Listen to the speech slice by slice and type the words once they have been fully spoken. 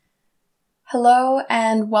Hello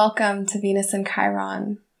and welcome to Venus and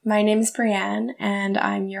Chiron. My name is Brianne and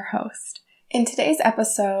I'm your host. In today's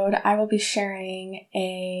episode, I will be sharing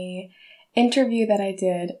an interview that I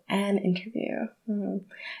did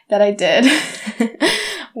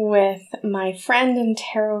with my friend and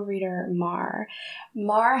tarot reader, Mar.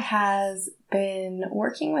 Mar has been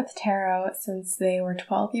working with tarot since they were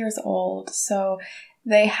 12 years old, so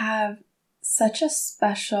they have such a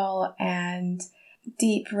special and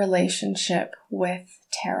deep relationship with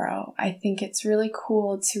tarot. I think it's really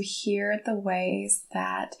cool to hear the ways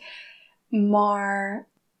that Mar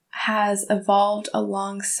has evolved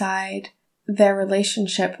alongside their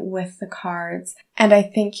relationship with the cards, and I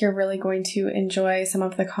think you're really going to enjoy some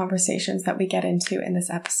of the conversations that we get into in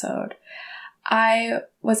this episode. I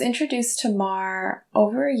was introduced to Mar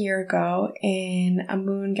over a year ago in a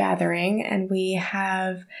moon gathering, and we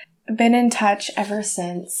have been in touch ever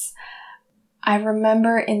since. I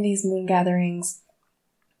remember in these moon gatherings,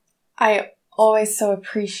 I always so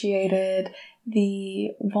appreciated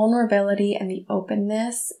the vulnerability and the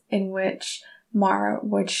openness in which Mar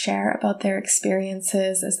would share about their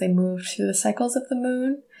experiences as they moved through the cycles of the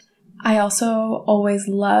moon. I also always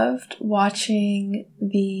loved watching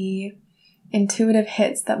the intuitive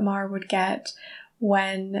hits that Mar would get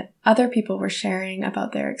when other people were sharing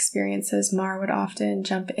about their experiences. Mar would often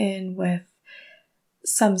jump in with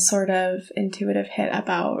some sort of intuitive hit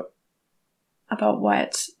about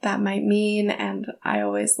what that might mean, and I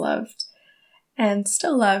always loved and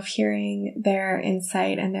still love hearing their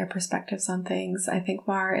insight and their perspectives on things. I think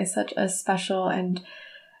Mar is such a special and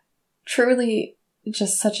truly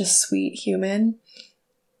just such a sweet human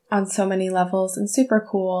on so many levels and super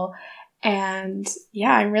cool. And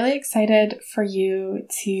yeah, I'm really excited for you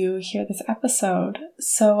to hear this episode.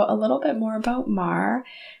 So a little bit more about Mar.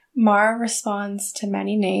 Mar responds to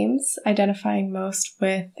many names, identifying most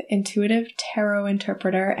with intuitive tarot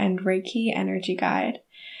interpreter and Reiki energy guide.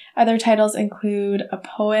 Other titles include a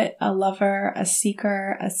poet, a lover, a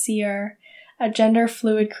seeker, a seer, a gender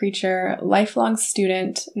fluid creature, lifelong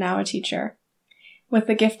student, now a teacher. With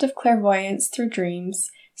the gift of clairvoyance through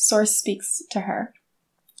dreams, Source speaks to her.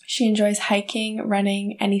 She enjoys hiking,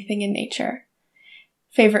 running, anything in nature.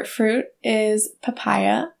 Favorite fruit is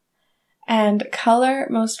papaya. And color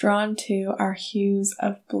most drawn to are hues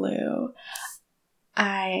of blue.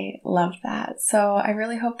 I love that. So I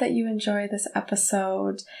really hope that you enjoy this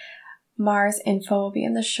episode. Mar's info will be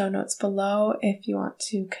in the show notes below if you want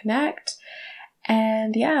to connect.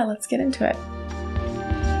 And yeah, let's get into it.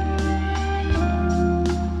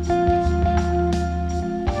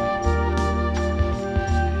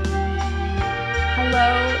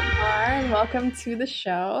 Hello, Mar, and welcome to the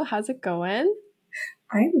show. How's it going?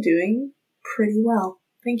 I'm doing pretty well.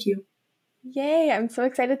 Thank you. Yay, I'm so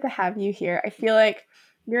excited to have you here. I feel like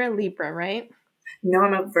you're a Libra, right? No,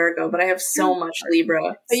 I'm a Virgo, but I have so much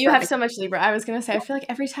Libra. But you have so much Libra. I was going to say, I feel like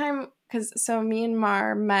every time, so me and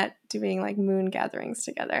Mar met doing like moon gatherings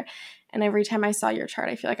together. And every time I saw your chart,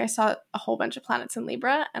 I feel like I saw a whole bunch of planets in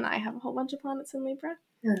Libra, and I have a whole bunch of planets in Libra.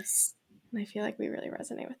 Yes. And I feel like we really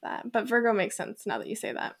resonate with that. But Virgo makes sense now that you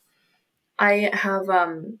say that. I have,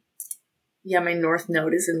 my North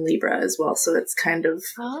Node is in Libra as well, so it's kind of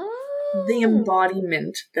the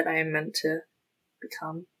embodiment that I am meant to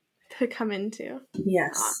become. To come into.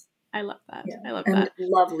 Yes. I love that. Yeah. I love and that.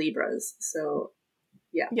 Love Libras, so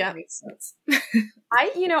yeah, that makes sense.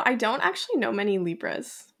 I don't actually know many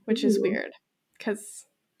Libras, which is weird, because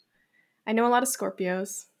I know a lot of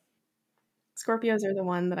Scorpios. Scorpios are the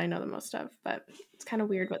one that I know the most of, but it's kind of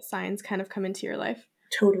weird what signs kind of come into your life.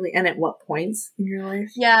 Totally. And at what points in your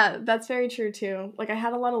life? Yeah, that's very true too. Like, I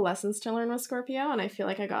had a lot of lessons to learn with Scorpio, and I feel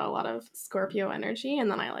like I got a lot of Scorpio energy,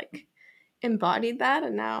 and then I like embodied that,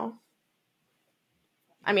 and now,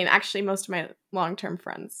 I mean, actually most of my long-term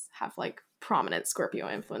friends have like prominent Scorpio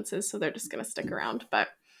influences, so they're just gonna stick around, but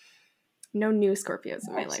no new Scorpios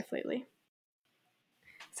in my life lately.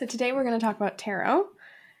 So today we're going to talk about tarot.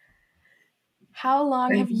 How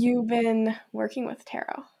long have you been working with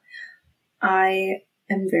tarot? I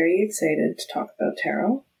am very excited to talk about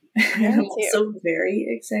tarot. And I'm also very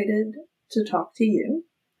excited to talk to you.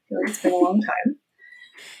 I feel like it's been a long time.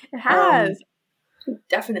 It has. It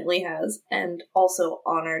definitely has. And also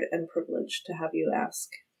honored and privileged to have you ask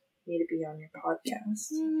me to be on your podcast.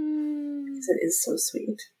 Because it is so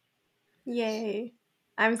sweet. Yay.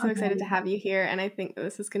 I'm so excited to have you here, and I think that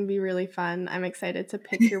this is going to be really fun. I'm excited to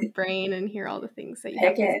pick your brain and hear all the things that you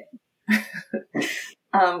have to say.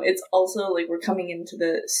 It's also like we're coming into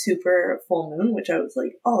the super full moon, which I was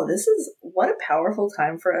like, oh, this is what a powerful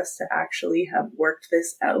time for us to actually have worked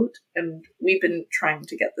this out. And we've been trying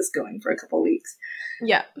to get this going for a couple weeks.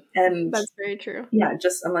 Yeah. And that's very true. Yeah,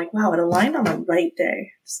 just I'm like, wow, it aligned on the right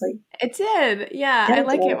day. Just like it did. Yeah, I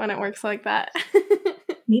like it when it works like that.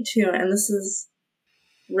 Me too. And this is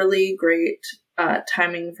really great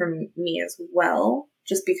timing for me as well,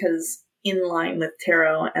 just because in line with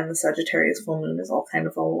tarot and the Sagittarius full moon is all kind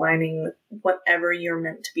of aligning with whatever you're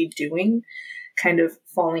meant to be doing, kind of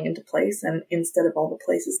falling into place. And instead of all the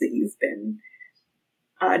places that you've been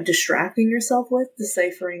distracting yourself with,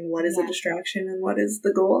 deciphering what is a distraction and what is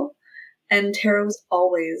the goal. And tarot's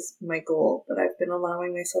always my goal, but I've been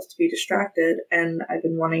allowing myself to be distracted, and I've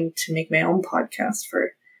been wanting to make my own podcast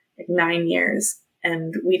for like 9 years.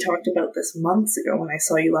 And we talked about this months ago when I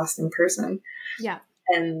saw you last in person. Yeah.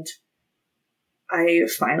 And I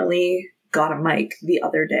finally got a mic the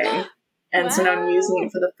other day. And so now I'm using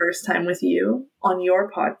it for the first time with you on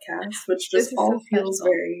your podcast, which just all feels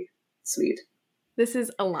very sweet. This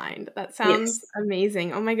is aligned. That sounds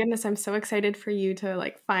amazing. Oh my goodness, I'm so excited for you to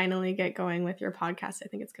like finally get going with your podcast. I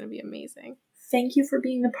think it's going to be amazing. Thank you for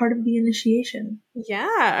being a part of the initiation.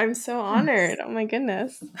 Yeah, I'm so honored. Oh my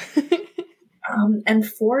goodness. And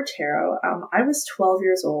for tarot, I was 12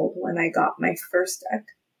 years old when I got my first deck.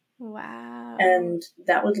 Wow. And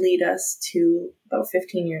that would lead us to about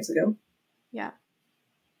 15 years ago. Yeah.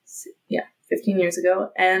 Yeah, 15 years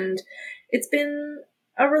ago. And it's been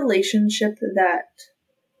a relationship that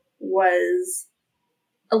was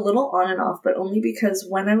a little on and off, but only because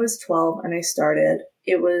when I was 12 and I started,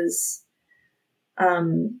 it was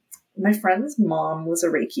my friend's mom was a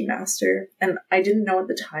Reiki master, and I didn't know at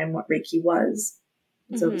the time what Reiki was.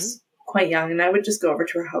 So I was quite young, and I would just go over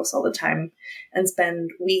to her house all the time and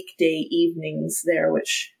spend weekday evenings there,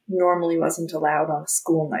 which normally wasn't allowed on a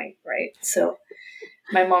school night, right? So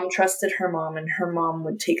my mom trusted her mom, and her mom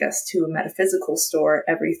would take us to a metaphysical store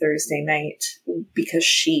every Thursday night because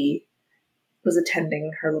she was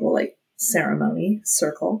attending her little like ceremony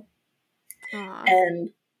circle. Aww. And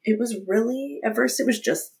it was really, at first it was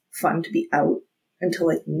just fun to be out until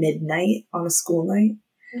like midnight on a school night,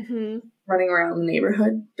 running around the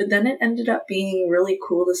neighborhood. But then it ended up being really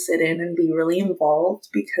cool to sit in and be really involved,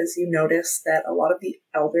 because you notice that a lot of the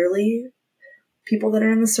elderly people that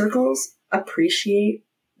are in the circles appreciate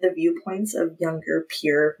the viewpoints of younger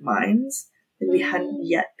peer minds. Like we hadn't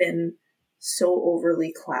yet been so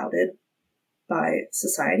overly clouded by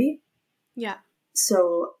society. Yeah.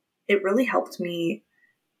 So it really helped me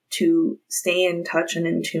to stay in touch and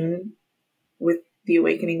in tune with the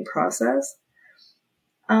awakening process.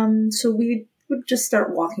 So we would just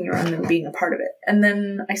start walking around and being a part of it. And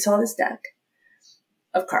then I saw this deck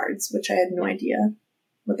of cards, which I had no idea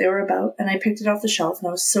what they were about. And I picked it off the shelf, and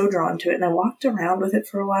I was so drawn to it. And I walked around with it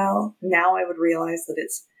for a while. Now I would realize that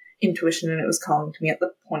it's intuition, and it was calling to me. At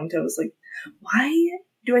the point, I was like, why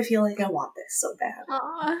do I feel like I want this so bad?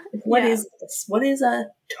 What is this? What is a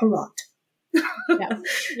tarot?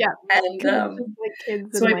 Yeah. And like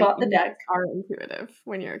kids so I bought the deck. Are intuitive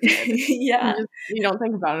when you're a kid. Yeah. You don't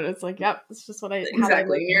think about it. It's like, yep, it's just what I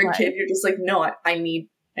exactly. When you're a kid, you're just like, no, I need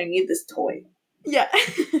this toy. Yeah.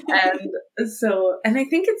 and I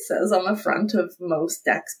think it says on the front of most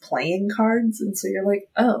decks playing cards, and so you're like,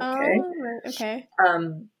 oh, okay. Right, okay.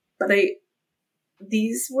 But they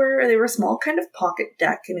were a small kind of pocket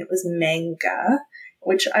deck, and it was manga,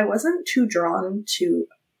 which I wasn't too drawn to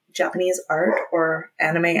Japanese art or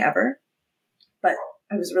anime ever, but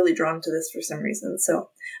I was really drawn to this for some reason. So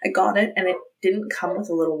I got it, and it didn't come with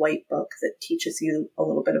a little white book that teaches you a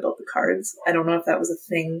little bit about the cards. I don't know if that was a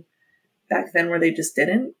thing back then where they just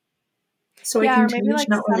didn't. So I continue to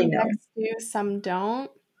not really know. Some decks do, some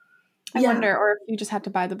don't. I wonder, or if you just had to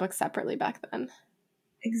buy the book separately back then.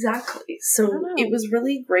 Exactly. So it was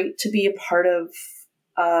really great to be a part of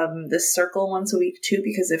this circle once a week too,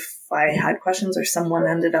 because if I had questions or someone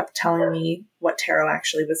ended up telling me what tarot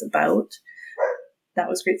actually was about, that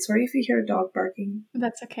was great. Sorry if you hear a dog barking.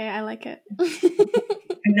 That's okay. I like it.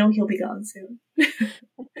 I know he'll be gone soon.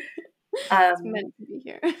 It's meant to be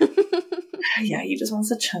here. Yeah, he just wants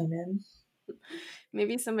to chime in.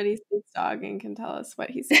 Maybe somebody speaks dog and can tell us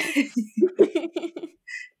what he's saying.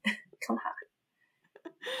 Come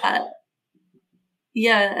on.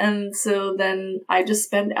 Yeah, and so then I just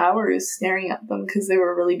spent hours staring at them because they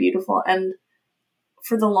were really beautiful. And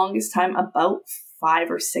for the longest time, about 5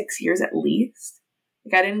 or 6 years at least,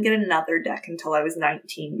 like I didn't get another deck until I was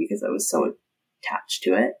 19 because I was so attached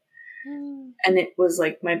to it. And it was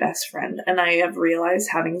like my best friend. And I have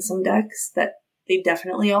realized having some decks that they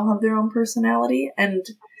definitely all have their own personality. And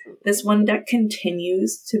this one deck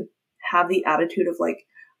continues to have the attitude of like,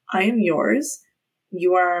 I am yours,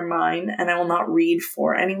 you are mine, and I will not read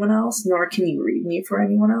for anyone else, nor can you read me for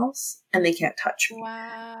anyone else, and they can't touch me.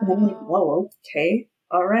 Wow. And I'm like, whoa, okay,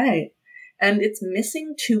 all right. And it's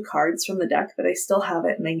missing 2 cards from the deck, but I still have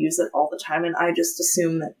it and I use it all the time, and I just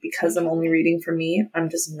assume that because I'm only reading for me, I'm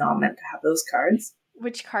just not meant to have those cards.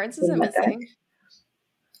 Which cards is it missing? Deck.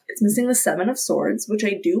 It's missing the 7 of Swords, which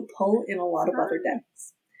I do pull in a lot of other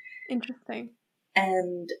decks. Interesting.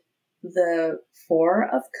 And the 4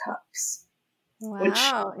 of Cups. Wow, which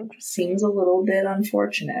interesting. Seems a little bit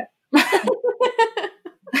unfortunate.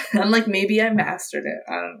 I'm like, maybe I mastered it.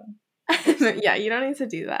 I don't know. Yeah, you don't need to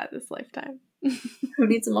do that this lifetime. Who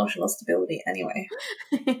needs emotional stability anyway?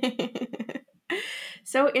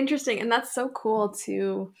 So interesting. And that's so cool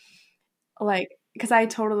to, like, because I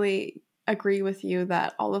totally agree with you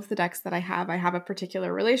that all of the decks that I have a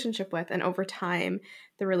particular relationship with. And over time,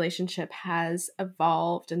 the relationship has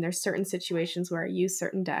evolved. And there's certain situations where I use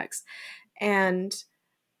certain decks.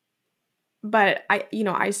 But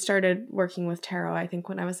I started working with tarot, I think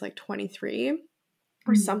when I was like 23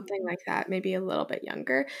 or something like that, maybe a little bit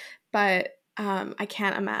younger. But I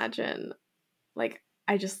can't imagine, like,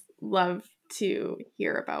 I just love to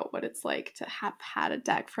hear about what it's like to have had a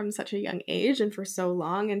deck from such a young age and for so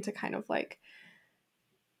long, and to kind of like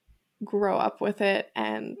grow up with it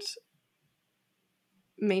and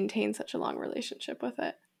maintain such a long relationship with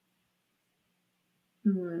it.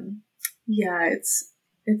 Yeah,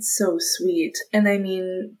 it's so sweet. And I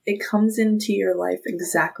mean, it comes into your life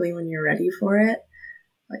exactly when you're ready for it,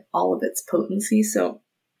 like all of its potency. So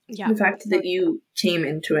yeah, the fact that you came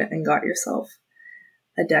into it and got yourself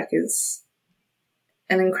a deck is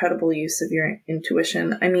an incredible use of your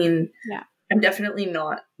intuition. I mean, yeah, I'm definitely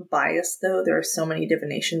not biased, though. There are so many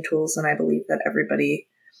divination tools, and I believe that everybody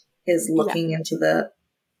is looking into the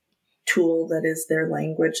tool that is their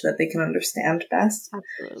language that they can understand best.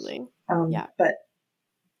 Absolutely. But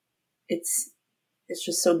it's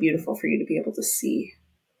just so beautiful for you to be able to see.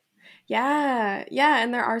 Yeah,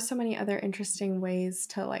 and there are so many other interesting ways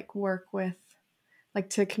to like work with, like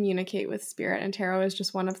to communicate with spirit, and tarot is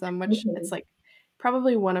just one of them, which it's like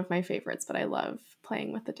probably one of my favorites, but I love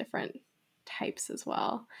playing with the different types as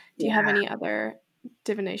well. Do you have any other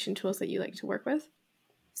divination tools that you like to work with?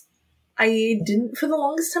 I didn't for the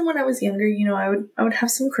longest time when I was younger. I would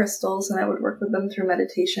have some crystals and I would work with them through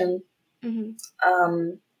meditation.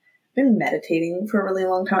 I've been meditating for a really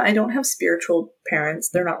long time. I don't have spiritual parents.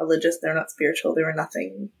 They're not religious. They're not spiritual. They were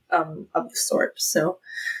nothing of the sort. So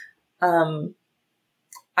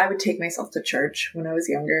I would take myself to church when I was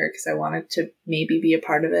younger because I wanted to maybe be a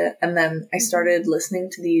part of it. And then I started listening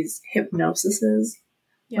to these hypnosises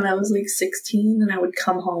when I was like 16, and I would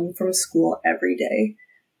come home from school every day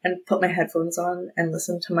and put my headphones on and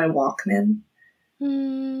listen to my Walkman.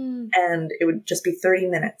 And it would just be 30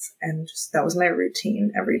 minutes, and just that was my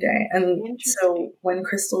routine every day. And so when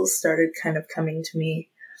crystals started kind of coming to me,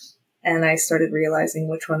 and I started realizing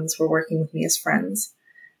which ones were working with me as friends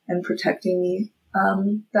and protecting me,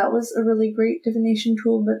 that was a really great divination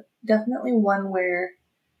tool, but definitely one where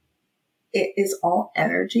it is all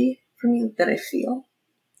energy for me that I feel.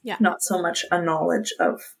 Yeah. Not so much a knowledge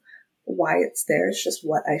of why it's there, it's just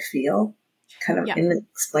what I feel. Kind of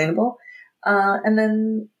inexplainable. And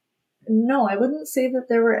then, no, I wouldn't say that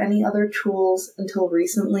there were any other tools until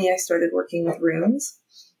recently. I started working with runes.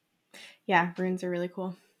 Yeah, runes are really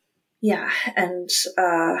cool. Yeah, and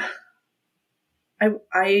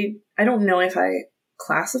I don't know if I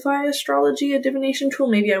classify astrology a divination tool.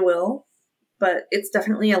 Maybe I will, but it's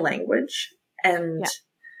definitely a language and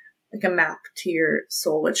like a map to your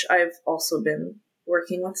soul, which I've also been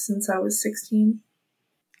working with since I was 16.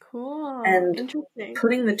 Cool. And interesting.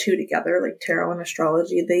 Putting the two together, like tarot and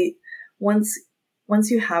astrology, they once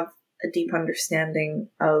you have a deep understanding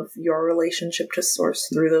of your relationship to source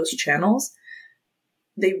through those channels,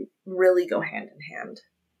 they really go hand in hand.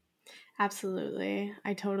 Absolutely.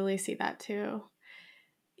 I totally see that too.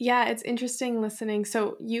 Yeah, it's interesting listening.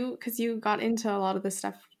 So because you got into a lot of this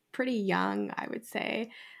stuff pretty young, I would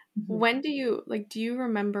say. When do you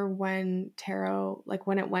remember when tarot, like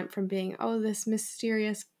when it went from being, oh, this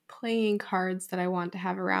mysterious playing cards that I want to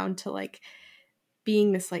have around, to like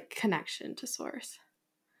being this like connection to source?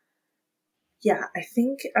 Yeah, I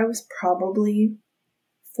think I was probably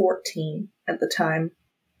 14 at the time.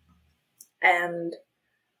 And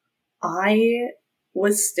I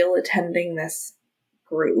was still attending this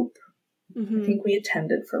group. I think we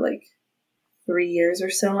attended for like 3 years or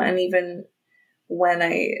so. And even when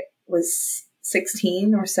I was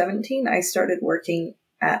 16 or 17, I started working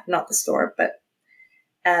at, not the store, but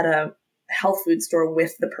at a health food store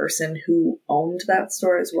with the person who owned that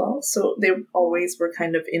store as well. So they always were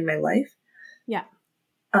kind of in my life. Yeah.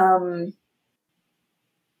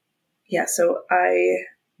 Yeah, so I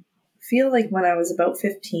feel like when I was about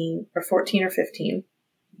 15 or 14 or 15,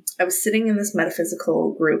 I was sitting in this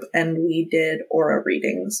metaphysical group and we did aura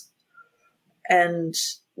readings. And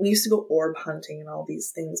we used to go orb hunting and all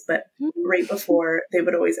these things, but right before, they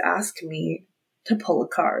would always ask me to pull a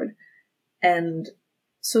card. And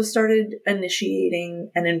so started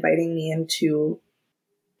initiating and inviting me into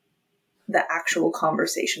the actual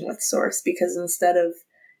conversation with Source, because instead of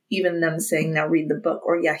even them saying, now read the book,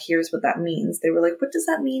 or yeah, here's what that means, they were like, what does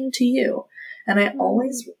that mean to you? And I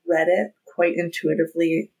always read it quite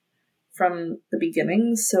intuitively from the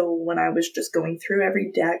beginning. So when I was just going through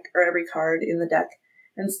every deck or every card in the deck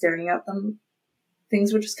and staring at them,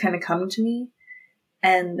 things would just kind of come to me.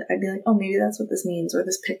 And I'd be like, oh, maybe that's what this means, or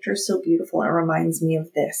this picture is so beautiful, it reminds me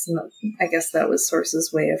of this. And I guess that was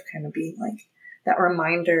Source's way of kind of being like, that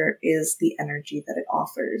reminder is the energy that it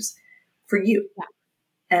offers for you. Yeah.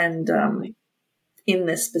 And in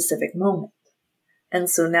this specific moment. And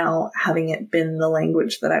so now, having it been the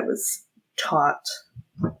language that I was taught,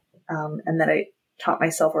 and that I taught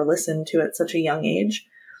myself or listened to at such a young age,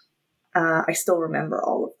 I still remember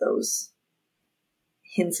all of those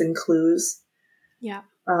hints and clues. Yeah.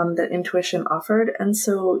 That intuition offered. And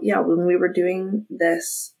so, yeah, when we were doing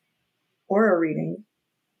this aura reading,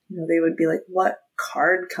 they would be like, what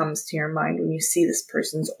card comes to your mind when you see this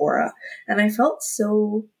person's aura? And I felt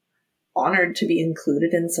so honored to be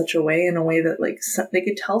included in such a way that like they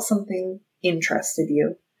could tell something interested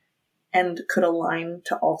you and could align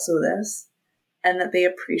to also this, and that they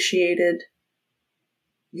appreciated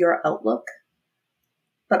your outlook,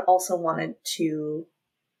 but also wanted to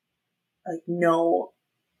like know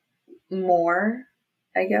more,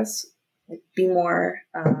 I guess, like be more,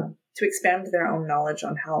 to expand their own knowledge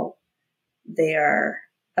on how they are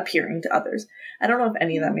appearing to others. I don't know if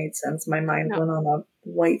any of that made sense. My mind went on a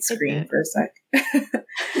white screen for a sec.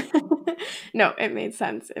 No, it made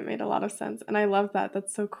sense. It made a lot of sense. And I love that.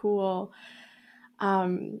 That's so cool.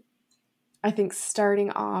 I think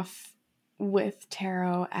starting off with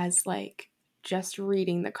tarot as like just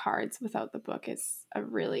reading the cards without the book is a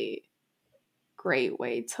really great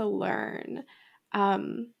way to learn.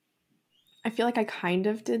 I feel like I kind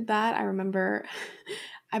of did that. I remember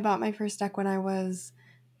I bought my first deck when I was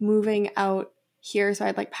moving out here. So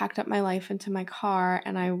I'd like packed up my life into my car,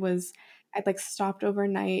 and I'd like stopped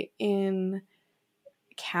overnight in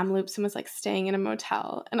Kamloops and was like staying in a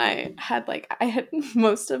motel. And I had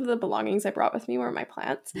most of the belongings I brought with me were my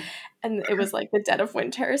plants. And it was like the dead of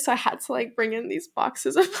winter. So I had to like bring in these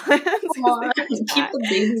boxes of plants. Keep the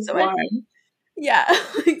babies warm. Yeah.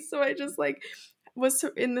 So I just like was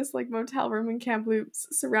in this like motel room in Kamloops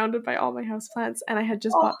surrounded by all my houseplants, and I had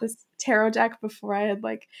just bought this tarot deck before I had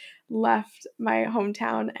like left my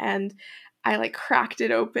hometown, and I like cracked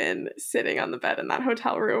it open sitting on the bed in that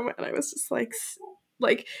hotel room, and I was just like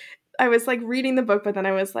I was like reading the book, but then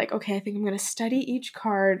I was like, okay, I think I'm going to study each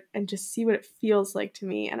card and just see what it feels like to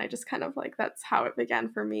me. And I just kind of like, that's how it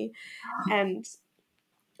began for me. And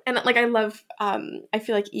like, I love, I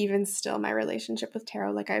feel like even still my relationship with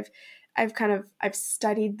tarot, like I've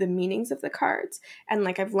studied the meanings of the cards, and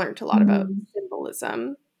like I've learned a lot about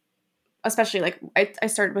symbolism, especially like I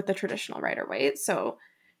started with the traditional Rider-Waite. So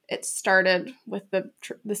it started with the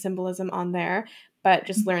symbolism on there, but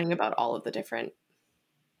just learning about all of the different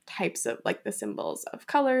types of like the symbols of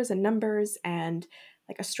colors and numbers and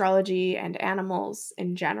like astrology and animals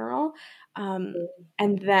in general. And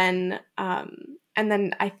then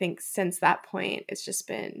I think since that point, it's just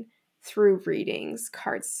been through readings,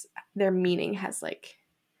 cards, their meaning has like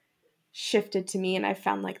shifted to me, and I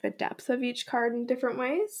found like the depth of each card in different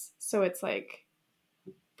ways. So it's like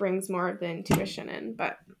brings more of the intuition in.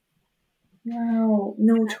 But wow,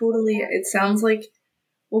 no, totally. It sounds like,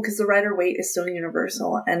 well, because the Rider-Waite is so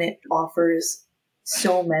universal and it offers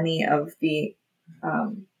so many of the,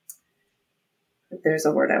 there's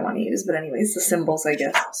a word I want to use, but anyways, the symbols, I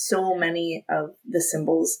guess, so many of the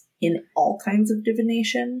symbols in all kinds of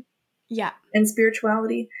divination, yeah, and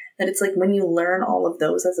spirituality, that it's like when you learn all of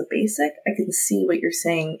those as a basic, I can see what you're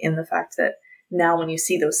saying in the fact that now when you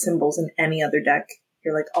see those symbols in any other deck,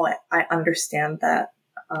 you're like, oh, I understand that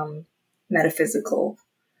metaphysical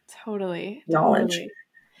knowledge. Totally.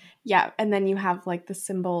 Yeah, and then you have like the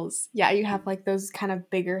symbols. Yeah, you have like those kind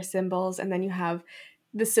of bigger symbols, and then you have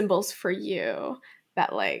the symbols for you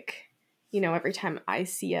that like, every time I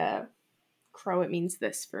see a crow, it means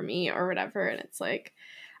this for me or whatever. And it's like,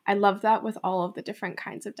 I love that with all of the different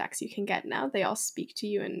kinds of decks you can get now. They all speak to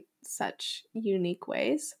you in such unique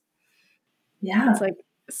ways. Yeah. It's like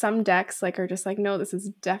some decks like are just like, no, this is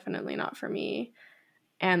definitely not for me.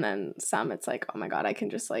 And then some it's like, oh my god, I can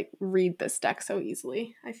just like read this deck so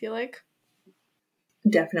easily, I feel like.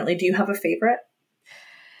 Definitely. Do you have a favorite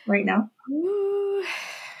right now? Ooh.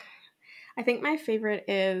 I think my favorite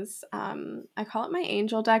is I call it my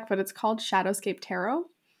angel deck, but it's called Shadowscape Tarot.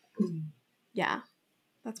 Yeah.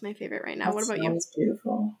 That's my favorite right now. That What about you? sounds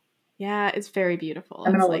beautiful. Yeah, it's very beautiful.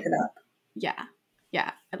 I'm It's gonna like, look it up. yeah.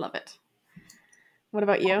 Yeah, I love it. What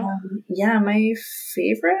about you? Yeah, my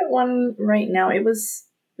favorite one right now, it was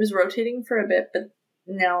rotating for a bit, but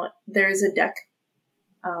now there's a deck.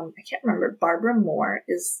 I can't remember. Barbara Moore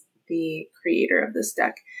is the creator of this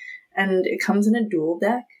deck, and it comes in a dual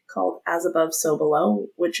deck called As Above, So Below,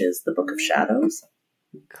 which is the Book of Shadows.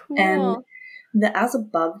 Cool. And the As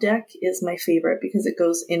Above deck is my favorite because it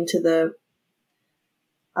goes into the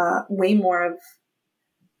way more of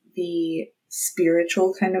the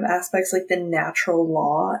spiritual kind of aspects, like the natural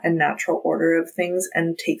law and natural order of things,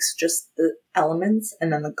 and takes just the elements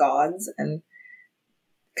and then the gods and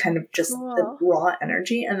kind of just the raw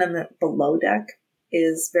energy. And then the below deck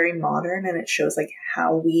is very modern, and it shows like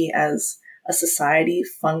how we as a society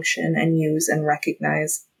function and use and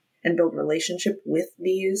recognize and build relationship with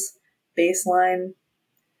these baseline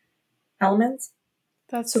elements.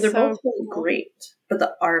 That's so they're so both really great, but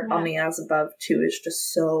the art on the As Above too is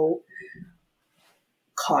just so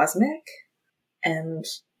cosmic and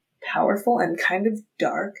powerful and kind of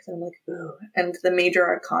dark. And I'm like, ooh. And the major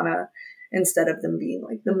arcana, instead of them being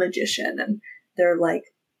like the magician, and they're like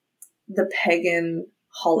the pagan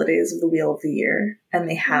holidays of the Wheel of the Year, and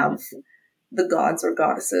they have the gods or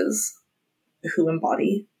goddesses who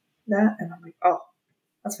embody that. And I'm like, oh,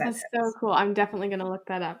 that's fantastic. That's so cool. I'm definitely going to look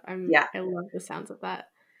that up. I love the sounds of that.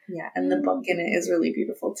 Yeah, and the book in it is really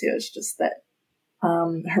beautiful too. It's just that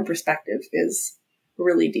her perspective is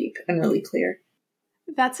really deep and really clear.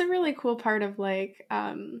 That's a really cool part of like,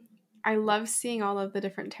 I love seeing all of the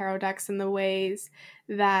different tarot decks and the ways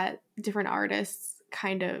that different artists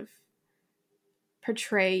kind of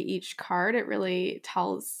portray each card. It really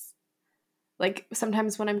tells, like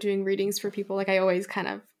sometimes when I'm doing readings for people, like I always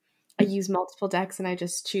I use multiple decks and I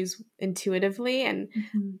just choose intuitively, and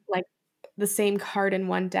like the same card in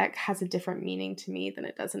one deck has a different meaning to me than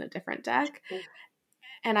it does in a different deck.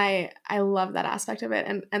 And I love that aspect of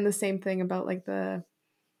it. And the same thing about like the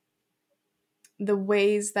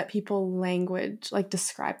ways that people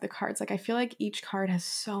describe the cards. Like I feel like each card has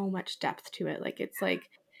so much depth to it. Like it's like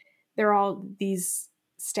they're all these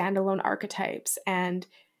standalone archetypes, and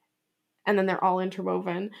then they're all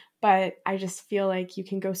interwoven. But I just feel like you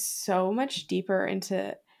can go so much deeper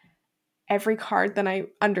into every card than I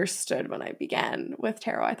understood when I began with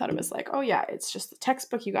tarot. I thought it was like, oh yeah, it's just the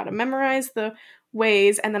textbook. You got to memorize the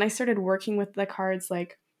ways. And then I started working with the cards,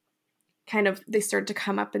 like kind of, they started to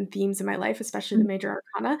come up in themes in my life, especially the major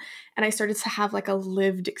arcana. And I started to have like a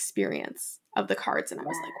lived experience of the cards. And I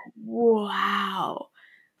was like, wow,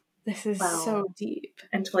 this is so deep.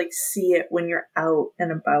 And to like see it when you're out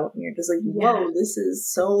and about and you're just like, whoa, this is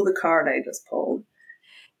so the card I just pulled.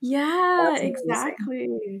 Yeah,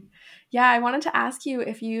 exactly. Yeah, I wanted to ask you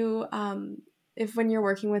if you, if when you're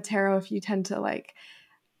working with tarot, if you tend to like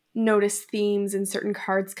notice themes in certain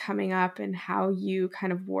cards coming up and how you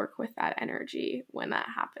kind of work with that energy when that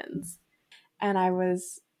happens. And I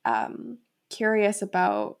was curious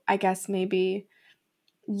about, I guess, maybe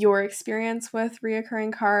your experience with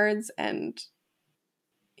reoccurring cards, and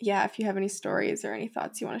yeah, if you have any stories or any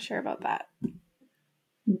thoughts you want to share about that.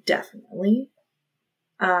 Definitely.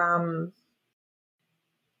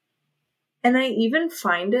 And I even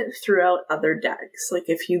find it throughout other decks. Like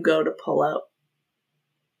if you go to pull out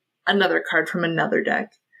another card from another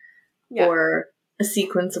deck or a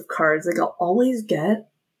sequence of cards, like I'll always get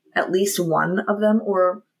at least one of them.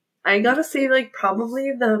 Or I gotta say, like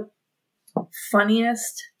probably the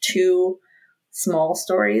funniest two small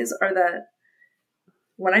stories are that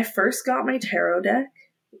when I first got my tarot deck,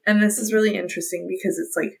 and this is really interesting because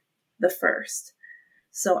it's like the first.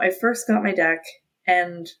 So I first got my deck,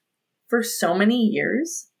 and for so many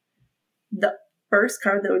years, the first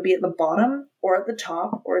card that would be at the bottom or at the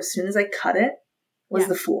top, or as soon as I cut it, was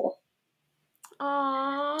the Fool.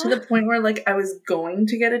 Aww. To the point where like I was going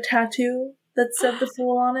to get a tattoo that said the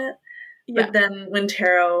Fool on it. But then when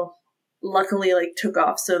tarot luckily like took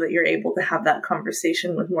off so that you're able to have that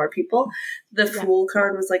conversation with more people, the Fool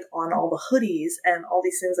card was like on all the hoodies and all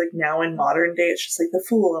these things. Like now in modern day, it's just like the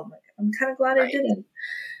Fool. I'm like, I'm kind of glad I didn't.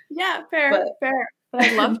 Yeah, fair. But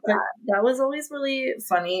I love that. That was always really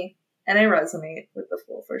funny, and I resonate with the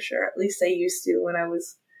Fool for sure. At least I used to when I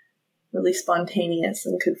was really spontaneous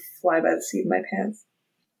and could fly by the seat of my pants.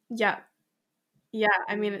 Yeah. Yeah,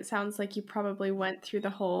 I mean, it sounds like you probably went through the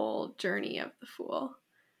whole journey of the Fool.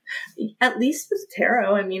 At least with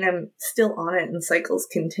tarot, I mean, I'm still on it and cycles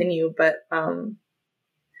continue, but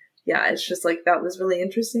yeah, it's just like that was really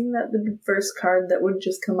interesting that the first card that would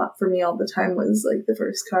just come up for me all the time was like the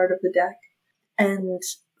first card of the deck. And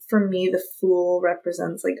for me, the Fool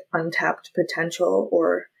represents like untapped potential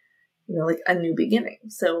or, you know, like a new beginning.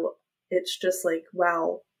 So it's just like,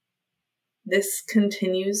 wow, this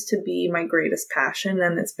continues to be my greatest passion,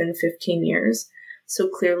 and it's been 15 years. So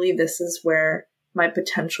clearly this is where my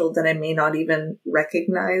potential that I may not even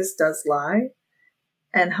recognize does lie.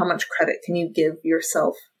 And how much credit can you give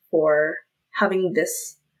yourself for having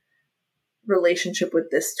this relationship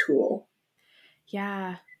with this tool?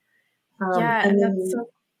 Yeah. Yeah, and then, that's so...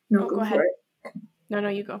 no, go for it. No,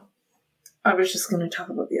 you go. I was just going to talk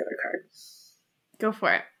about the other card. Go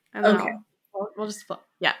for it. And then okay. We'll just flip.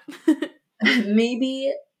 Yeah.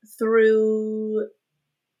 Maybe through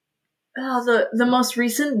the most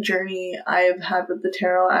recent journey I've had with the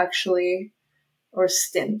tarot, actually, or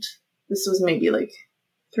stint. This was maybe like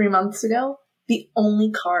 3 months ago. The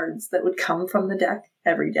only cards that would come from the deck,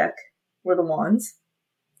 every deck, were the wands.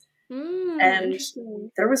 And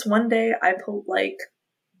there was one day I pulled like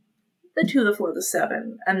the 2, the 4, the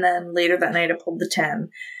 7, and then later that night I pulled the 10,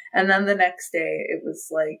 and then the next day it was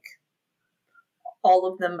like all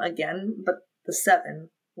of them again, but the 7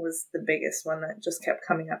 was the biggest one that just kept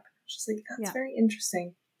coming up. Just like, that's very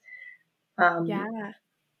interesting.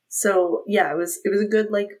 So yeah, it was a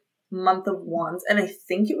good like month of wands, and I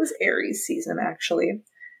think it was Aries season actually.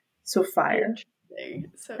 So fire.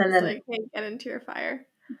 So and then like, hey, get into your fire.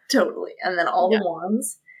 Totally. And then all the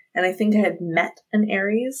wands, and I think I had met an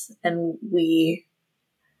Aries, and we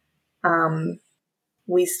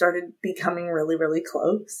started becoming really, really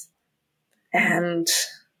close. And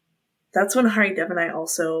that's when Hari Dev and I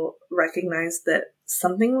also recognized that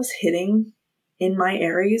something was hitting in my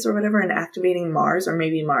Aries or whatever and activating Mars, or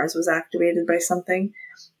maybe Mars was activated by something.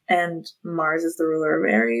 And Mars is the ruler of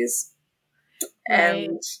Aries. Right.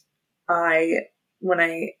 And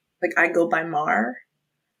I go by Mar.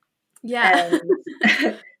 Yeah.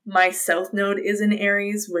 And my south node is in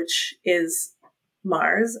Aries, which is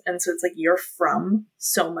Mars. And so it's like you're from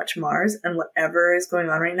so much Mars, and whatever is going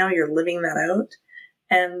on right now, you're living that out.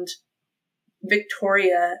 And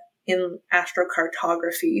Victoria in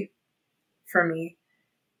astrocartography, for me,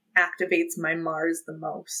 activates my Mars the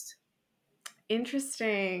most.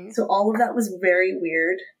 Interesting. So all of that was very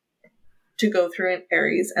weird to go through in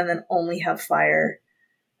Aries and then only have fire.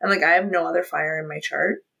 And like, I have no other fire in my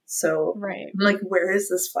chart. So right. I'm like, where is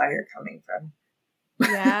this fire coming from?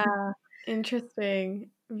 Yeah. Interesting.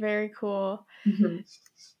 Very cool.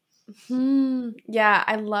 Yeah,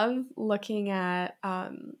 I love looking at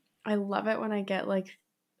I love it when I get like,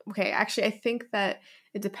 okay, actually I think that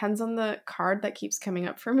it depends on the card that keeps coming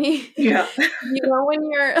up for me. Yeah. You know, when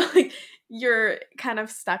you're like, you're kind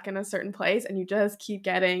of stuck in a certain place and you just keep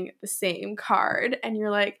getting the same card and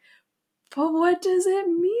you're like, but what does it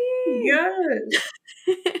mean? Yes.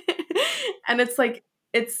 And it's like,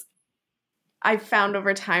 I've found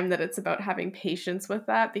over time that it's about having patience with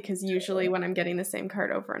that, because usually when I'm getting the same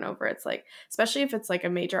card over and over, it's like, especially if it's like a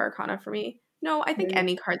major arcana for me. No, I think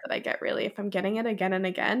any card that I get, really, if I'm getting it again and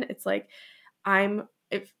again, it's like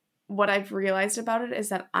what I've realized about it is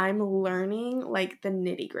that I'm learning like the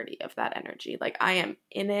nitty-gritty of that energy. Like, I am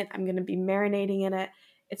in it. I'm going to be marinating in it.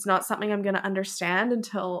 It's not something I'm going to understand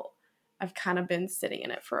until I've kind of been sitting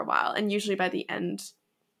in it for a while. And usually by the end,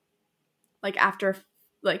 like after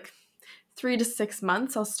like 3 to 6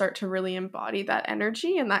 months, I'll start to really embody that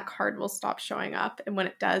energy and that card will stop showing up. And when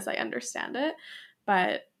it does, I understand it,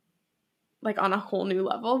 but like on a whole new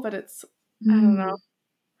level. But it's, I don't know.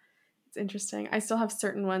 It's interesting. I still have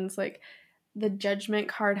certain ones, like the Judgment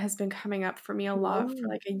card has been coming up for me a lot for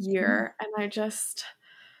like a year. And I have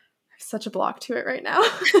such a block to it right now.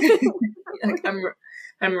 Like,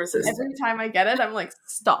 I'm resistant. Every time I get it, I'm like,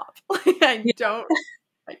 stop. Like, I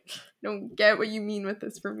don't get what you mean with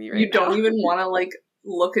this for me right now. You don't even want to like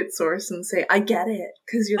look at source and say, I get it.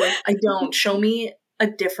 Because you're like, I don't. Show me a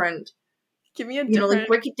different. Give me a different. Like,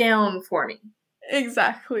 break it down for me.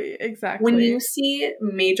 Exactly. When you see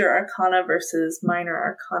major arcana versus minor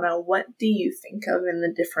arcana, what do you think of in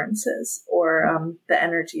the differences or the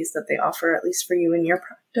energies that they offer, at least for you in your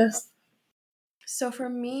practice? So for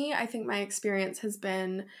me, I think my experience has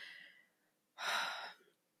been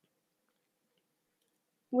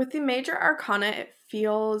with the major arcana, it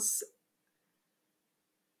feels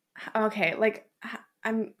okay. Like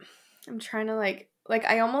I'm trying to like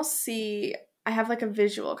I almost see, I have like a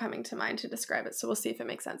visual coming to mind to describe it. So we'll see if it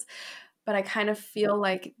makes sense. but I kind of feel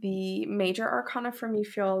like the major arcana for me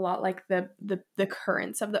feel a lot like the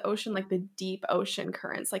currents of the ocean, like the deep ocean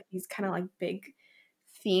currents, like these kind of like big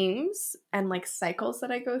themes and like cycles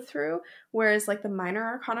that I go through. Whereas like the minor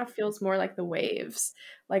arcana feels more like the waves,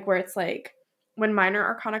 like where it's like when minor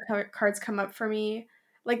arcana cards come up for me,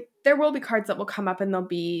 like there will be cards that will come up and they'll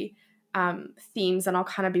be themes and I'll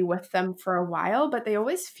kind of be with them for a while, but they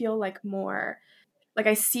always feel like more like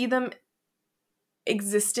I see them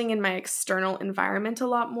existing in my external environment a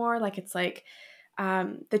lot more. Like it's like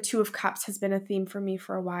the Two of Cups has been a theme for me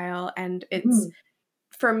for a while, and it's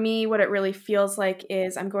for me what it really feels like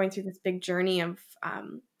is I'm going through this big journey of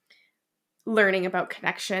learning about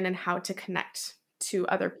connection and how to connect to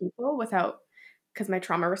other people without, because my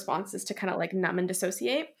trauma response is to kind of like numb and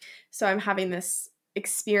dissociate. So I'm having this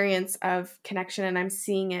experience of connection and I'm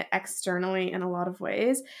seeing it externally in a lot of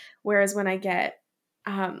ways. Whereas when I get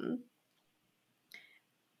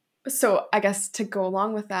so I guess to go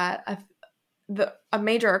along with that, a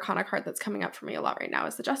major arcana card that's coming up for me a lot right now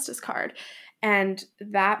is the Justice card. And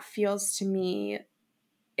that feels to me,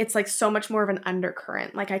 it's like so much more of an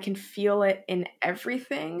undercurrent. Like I can feel it in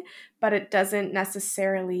everything, but it doesn't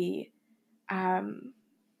necessarily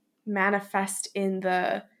manifest in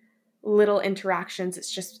the little interactions.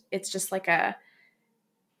 It's just like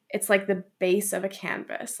it's like the base of a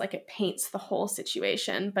canvas. Like it paints the whole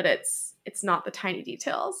situation, but it's not the tiny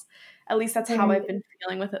details. At least that's how I've been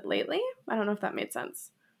feeling with it lately. I don't know if that made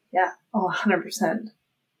sense. Yeah. Oh, 100%.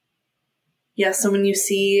 Yeah. So when you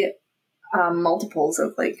see multiples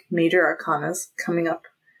of like major arcanas coming up,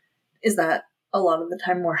 is that a lot of the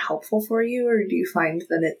time more helpful for you, or do you find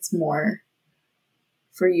that it's more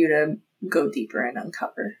for you to go deeper and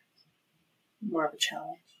uncover? More of a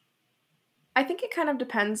challenge? I think it kind of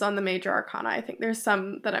depends on the major arcana. I think there's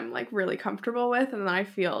some that I'm like really comfortable with and then I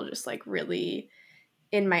feel just like really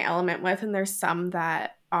in my element with, and there's some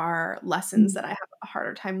that are lessons that I have a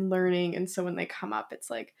harder time learning, and so when they come up it's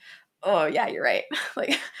like, oh yeah, you're right.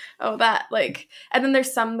 Like, oh that, like, and then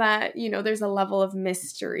there's some that, you know, there's a level of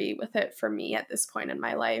mystery with it for me at this point in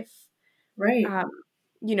my life. Right.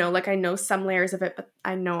 You know, like I know some layers of it, but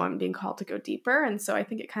I know I'm being called to go deeper, and so I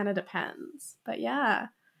think it kind of depends. But yeah.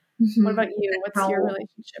 Mm-hmm. What about you? What's your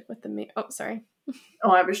relationship with the oh, sorry.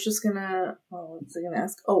 Oh, I was just gonna, what was I gonna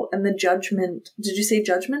ask? Oh, and the Judgment. Did you say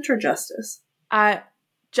Judgment or Justice?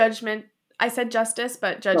 Judgment. I said Justice,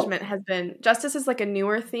 but Judgment has been, Justice is like a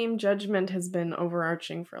newer theme. Judgment has been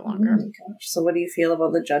overarching for longer. Oh my gosh. So what do you feel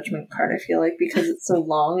about the Judgment card? I feel like because it's so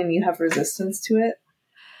long and you have resistance to it.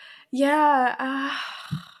 Yeah.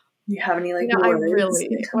 You have any like I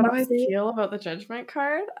really, what do I feel about the Judgment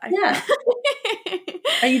card? Yeah.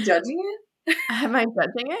 Are you judging it? Am I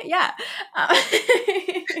judging it? Yeah.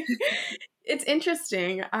 It's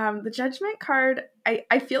interesting. The Judgment card,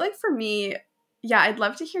 I feel like for me, yeah, I'd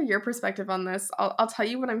love to hear your perspective on this. I'll tell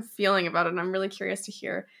you what I'm feeling about it, and I'm really curious to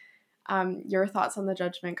hear your thoughts on the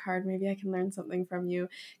Judgment card. Maybe I can learn something from you.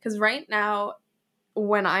 Because right now,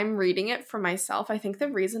 when I'm reading it for myself, I think the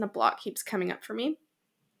reason a block keeps coming up for me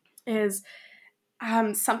is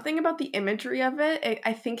something about the imagery of it.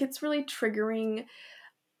 I think it's really triggering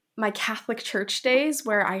my Catholic Church days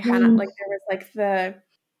where I had like, there was like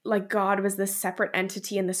like God was this separate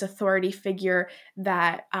entity and this authority figure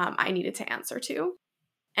that I needed to answer to.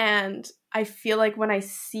 And I feel like when I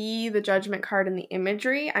see the Judgment card in the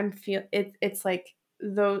imagery, it's like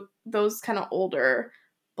those kind of older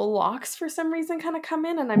blocks for some reason kind of come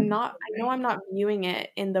in, and I know I'm not viewing it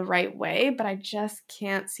in the right way, but I just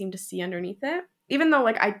can't seem to see underneath it. Even though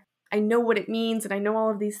like I know what it means and I know all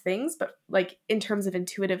of these things, but like in terms of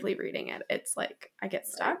intuitively reading it, it's like I get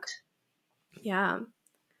stuck. Right. Yeah.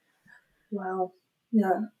 Wow.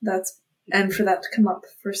 Yeah, and for that to come up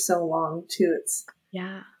for so long too, it's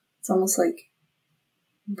almost like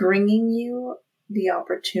bringing you the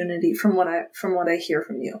opportunity, from what I hear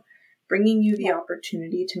from you, bringing you the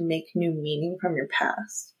opportunity to make new meaning from your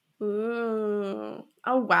past. Ooh.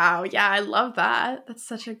 Oh wow. Yeah, I love that. That's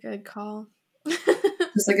such a good call.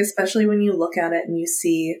 Just like, especially when you look at it and you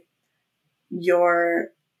see your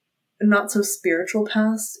not so spiritual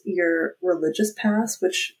past, your religious past,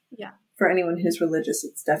 which for anyone who's religious,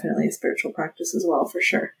 it's definitely a spiritual practice as well, for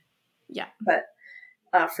sure. Yeah. But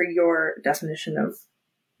for your definition of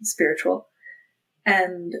spiritual,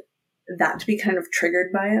 and that to be kind of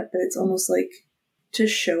triggered by it, but it's almost like to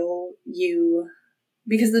show you,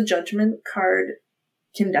 because the Judgment card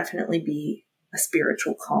can definitely be a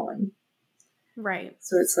spiritual calling. Right.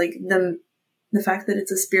 So it's like the fact that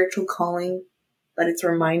it's a spiritual calling, but it's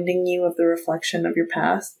reminding you of the reflection of your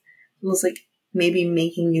past, almost like maybe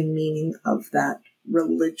making new meaning of that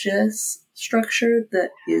religious structure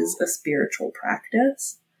that is a spiritual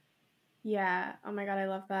practice. Yeah. Oh my God, I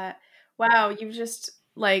love that. Wow, you've just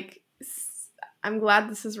like I'm glad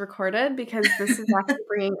this is recorded because this is actually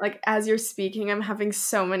bringing like as you're speaking, I'm having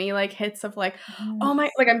so many like hits of like, oh my,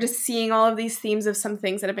 like I'm just seeing all of these themes of some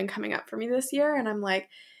things that have been coming up for me this year, and I'm like,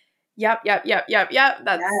 yep. That's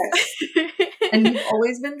Yes. And you've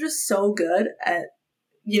always been just so good at,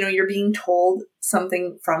 you're being told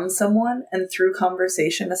something from someone, and through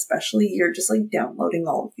conversation especially, you're just like downloading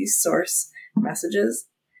all of these source messages.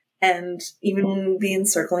 And even when we'd be in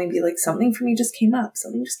circle and be like, something for me just came up.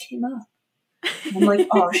 Something just came up. And I'm like,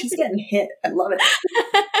 oh, she's getting hit. I love it.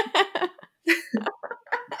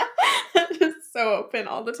 Just so open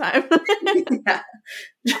all the time. Yeah.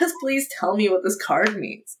 Just please tell me what this card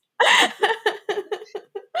means.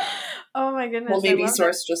 Oh my goodness. Well, maybe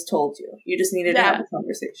source just told you. You just needed to have a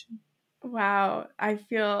conversation. Wow. I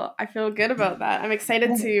feel good about that. I'm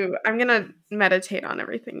excited I'm going to meditate on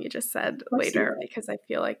everything you just said later because I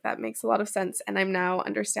feel like that makes a lot of sense. And I'm now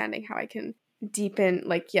understanding how I can deepen,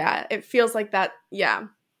 like, it feels like that. Yeah.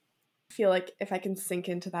 I feel like if I can sink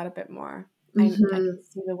into that a bit more, I can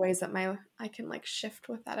see the ways that I can like shift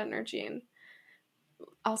with that energy, and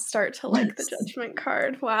I'll start to like the judgment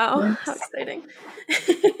card. Wow. How exciting.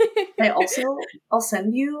 I'll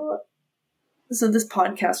send you. So this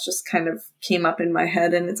podcast just kind of came up in my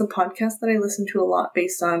head, and it's a podcast that I listen to a lot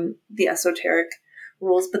based on the esoteric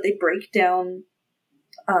rules, but they break down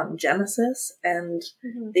Genesis, and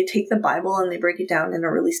they take the Bible and they break it down in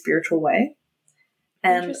a really spiritual way.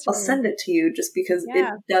 And I'll send it to you just because it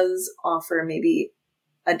does offer maybe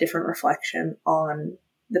a different reflection on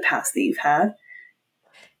the past that you've had.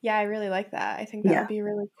 Yeah, I really like that. I think that would be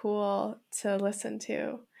really cool to listen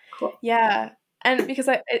to. Cool. Yeah. And because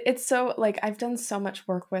it's so, like, I've done so much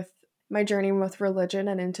work with my journey with religion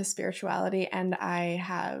and into spirituality. And I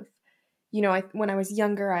have, when I was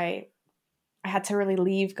younger, I had to really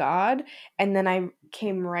leave God. And then I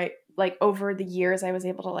came like over the years, I was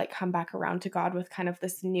able to like come back around to God with kind of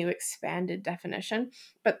this new expanded definition.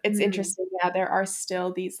 But it's interesting. Yeah, there are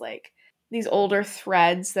still these older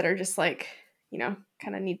threads that are just like,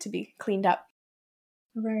 kind of need to be cleaned up.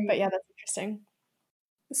 Right. But yeah, that's interesting.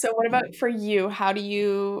 So what about for you? How do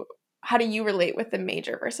you relate with the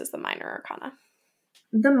major versus the minor arcana?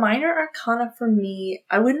 The minor arcana for me,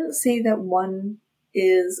 I wouldn't say that one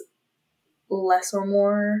is less or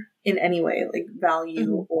more in any way, like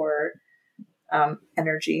value or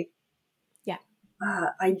energy. Yeah.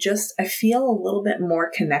 I feel a little bit more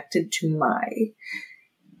connected to my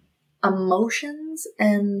emotions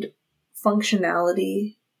and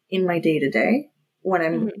functionality in my day-to-day when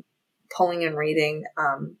I'm pulling and reading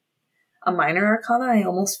a minor arcana. I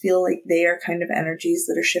almost feel like they are kind of energies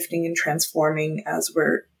that are shifting and transforming as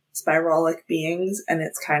we're spiralic beings, and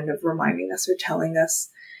it's kind of reminding us or telling us,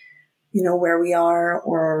 where we are,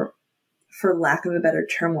 or for lack of a better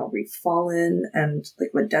term, where we've fallen, and like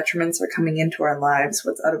what detriments are coming into our lives,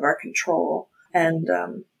 what's out of our control. And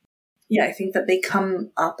I think that they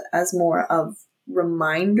come up as more of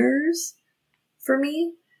reminders for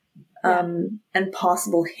me, and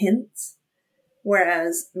possible hints.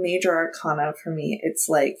 Whereas major arcana for me, it's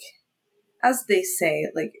like, as they say,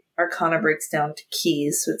 like arcana breaks down to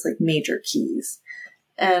keys, so it's like major keys.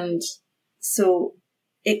 And so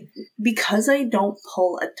because I don't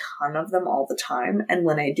pull a ton of them all the time, and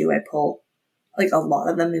when I do, I pull like a lot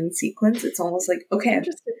of them in sequence, it's almost like, okay,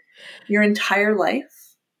 your entire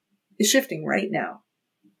life is shifting right now.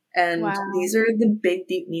 And these are the big,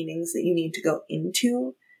 deep meanings that you need to go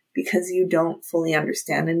into because you don't fully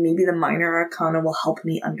understand. And maybe the minor arcana will help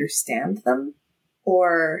me understand them.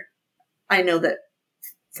 Or I know that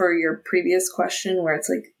for your previous question, where it's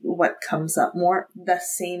like what comes up more, the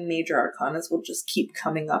same major arcanas will just keep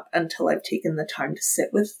coming up until I've taken the time to sit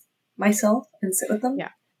with myself and sit with them.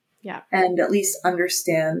 Yeah. And at least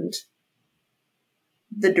understand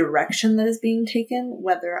the direction that is being taken,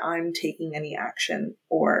 whether I'm taking any action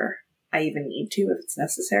or I even need to if it's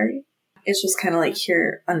necessary. It's just kind of like,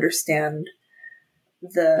 here, understand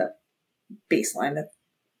the baseline of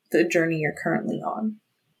the journey you're currently on.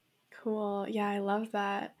 Cool. Yeah, I love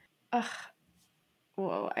that. Ugh.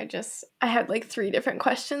 Whoa, I had like 3 different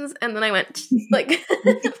questions, and then I went like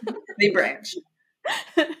they branched.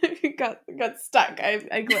 got stuck.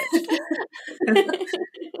 I glitched.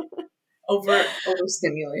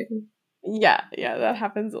 Overstimulated. Yeah, that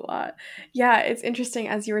happens a lot. Yeah, it's interesting.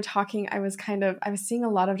 As you were talking, I was seeing a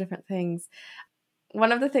lot of different things.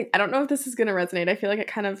 One of the things, I don't know if this is going to resonate. I feel like it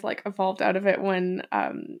kind of like evolved out of it when,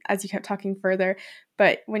 as you kept talking further.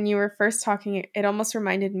 But when you were first talking, it almost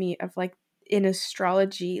reminded me of like in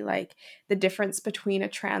astrology, like the difference between a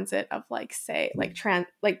transit of like, say,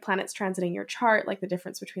 like planets transiting your chart, like the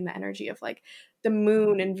difference between the energy of like the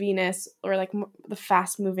moon and Venus, or like the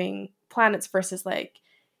fast moving planets versus like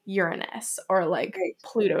Uranus or like Right.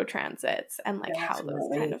 Pluto transits, and like how those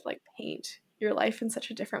kind Definitely. of like paint your life in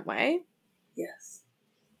such a different way. Yes.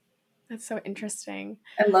 That's so interesting.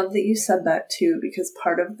 I love that you said that too, because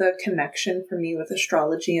part of the connection for me with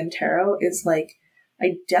astrology and tarot is like,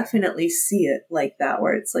 I definitely see it like that,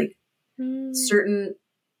 where it's like certain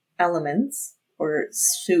elements or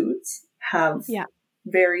suits have Yeah.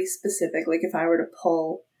 very specific, like if I were to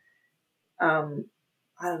pull, I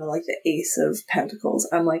don't know, like the Ace of Pentacles,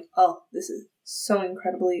 I'm like, oh, this is so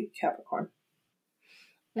incredibly Capricorn.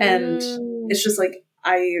 And it's just like,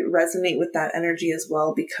 I resonate with that energy as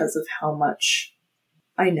well because of how much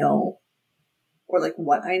I know, or like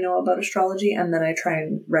what I know about astrology. And then I try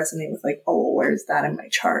and resonate with like, oh, where's that in my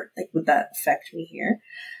chart? Like, would that affect me here?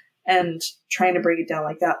 And trying to break it down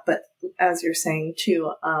like that. But as you're saying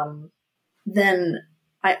too, then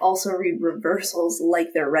I also read reversals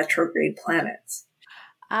like they're retrograde planets.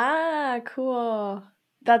 Ah, cool.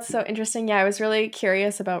 That's so interesting. Yeah, I was really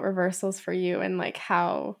curious about reversals for you and like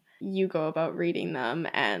how you go about reading them,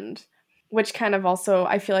 and which kind of also,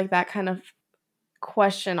 I feel like that kind of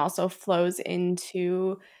question also flows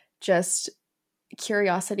into just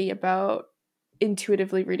curiosity about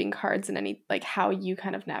intuitively reading cards and any like how you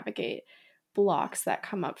kind of navigate blocks that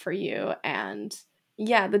come up for you, and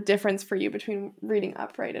yeah, the difference for you between reading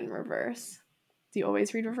upright and reverse. Do you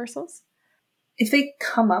always read reversals? If they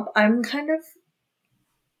come up, I'm kind of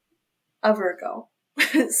a Virgo.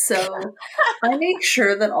 So I make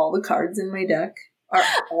sure that all the cards in my deck are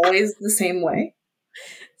always the same way.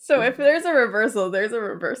 So if there's a reversal, there's a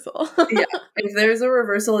reversal. Yeah. If there's a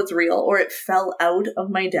reversal, it's real, or it fell out of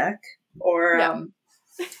my deck, or Yeah.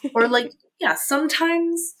 or like, yeah,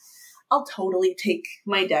 sometimes I'll totally take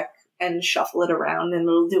my deck and shuffle it around and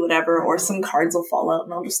it'll do whatever, or some cards will fall out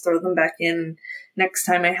and I'll just throw them back in. Next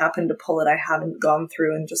time I happen to pull it, I haven't gone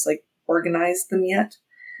through and just like organized them yet.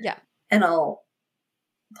 Yeah. And I'll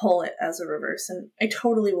pull it as a reverse, and I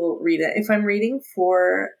totally will read it. If I'm reading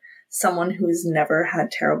for someone who's never had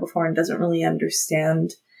tarot before and doesn't really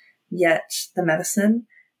understand yet the medicine,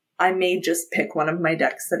 I may just pick one of my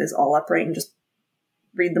decks that is all upright and just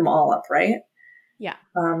read them all upright. Yeah.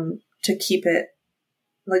 To keep it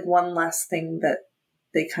like one less thing that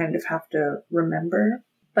they kind of have to remember.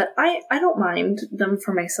 But I don't mind them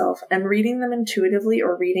for myself, and reading them intuitively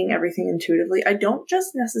or reading everything intuitively. I don't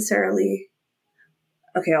just necessarily...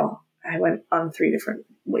 Okay, I went on 3 different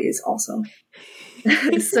ways also.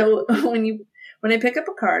 So when I pick up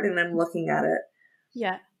a card and I'm looking at it,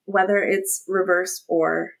 Yeah. whether it's reverse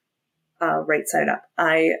or right side up,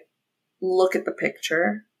 I look at the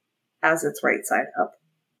picture as it's right side up.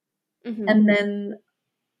 Mm-hmm. And then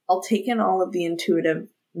I'll take in all of the intuitive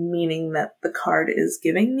meaning that the card is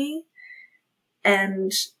giving me.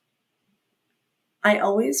 And I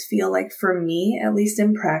always feel like, for me, at least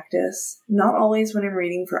in practice, not always when I'm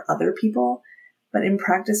reading for other people, but in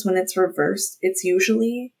practice when it's reversed, it's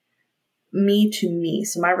usually me to me.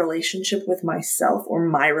 So my relationship with myself, or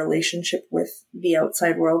my relationship with the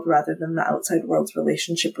outside world, rather than the outside world's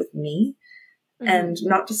relationship with me. Mm-hmm. And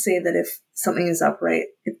not to say that if something is upright,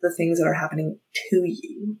 it's the things that are happening to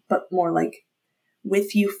you, but more like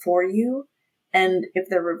with you, for you. And if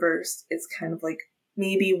they're reversed, it's kind of like,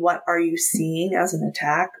 maybe what are you seeing as an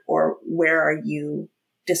attack, or where are you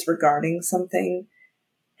disregarding something?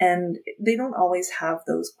 And they don't always have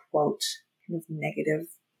those, quote, kind of negative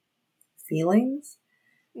feelings.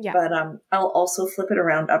 Yeah. But I'll also flip it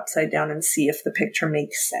around upside down and see if the picture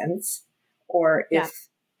makes sense, or if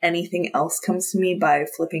anything else comes to me by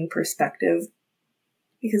flipping perspective.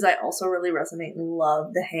 Because I also really resonate and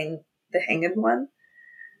love the Hanged One.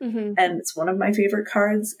 Mm-hmm. And it's one of my favorite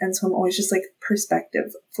cards. And so I'm always just like, perspective,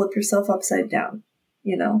 flip yourself upside down,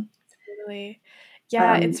 you know? Really?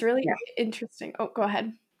 Yeah, it's really interesting. Oh, go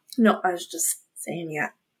ahead. No, I was just saying, yeah.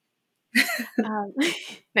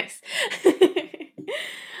 Nice.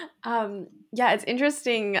 Yeah, it's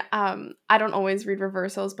interesting. I don't always read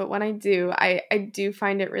reversals, but when I do, I do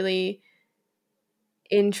find it really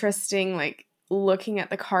interesting. Like, looking at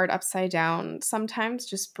the card upside down sometimes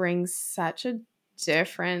just brings such a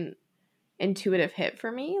different intuitive hit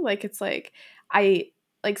for me. Like, it's like,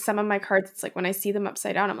 some of my cards, it's like when I see them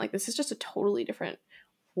upside down, I'm like, this is just a totally different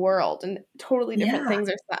world, and totally different things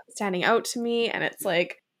are standing out to me. And it's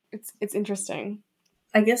like, it's interesting.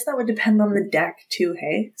 I guess that would depend on the deck too,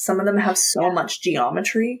 hey? Some of them have so much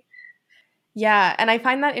geometry. Yeah, and I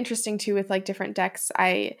find that interesting too with like different decks.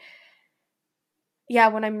 yeah,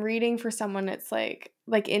 when I'm reading for someone, it's like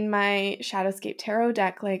in my Shadowscape Tarot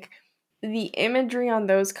deck, like the imagery on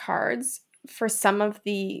those cards for some of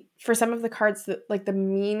the cards, that like the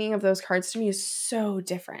meaning of those cards to me is so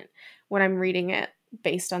different when I'm reading it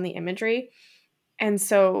based on the imagery. And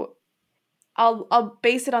so I'll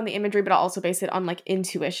base it on the imagery, but I'll also base it on like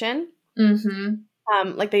intuition.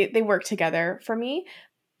 Like they work together for me.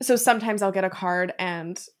 So sometimes I'll get a card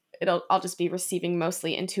and I'll just be receiving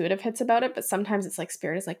mostly intuitive hits about it, but sometimes it's like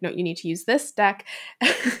Spirit is like, no, you need to use this deck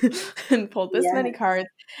and pull this many cards,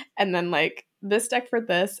 and then like this deck for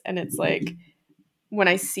this, and it's like when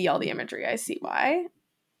I see all the imagery, I see why.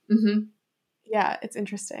 Yeah, it's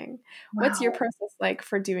interesting. Wow. What's your process like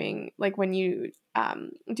for doing, like when you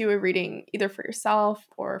do a reading either for yourself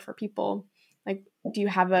or for people? Like, do you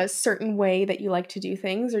have a certain way that you like to do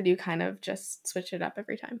things, or do you kind of just switch it up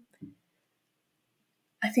every time?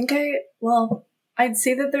 I think I'd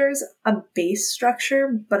say that there's a base structure,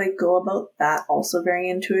 but I go about that also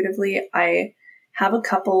very intuitively. I have a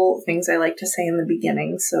couple things I like to say in the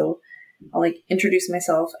beginning. So I'll like introduce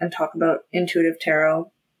myself and talk about intuitive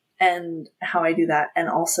tarot and how I do that, and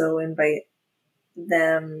also invite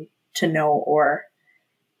them to know or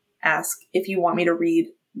ask if you want me to read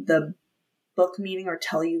the book meaning or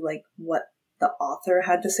tell you like what the author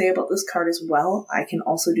had to say about this card as well. I can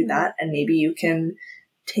also do that, and maybe you can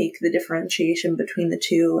take the differentiation between the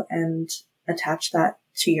two and attach that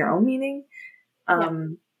to your own meaning.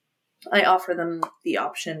 I offer them the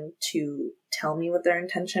option to tell me what their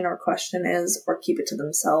intention or question is, or keep it to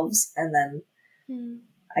themselves, and then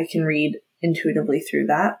I can read intuitively through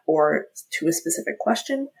that or to a specific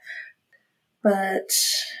question. But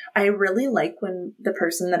I really like when the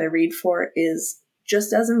person that I read for is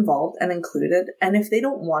just as involved and included. And if they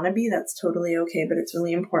don't want to be, that's totally okay. But it's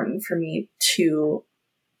really important for me to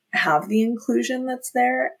have the inclusion that's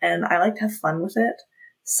there, and I like to have fun with it.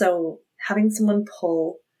 So having someone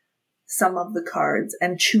pull some of the cards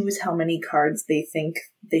and choose how many cards they think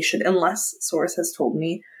they should, unless Source has told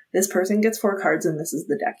me this person gets 4 cards and this is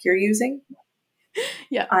the deck you're using.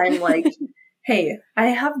 Yeah. I'm like, hey, I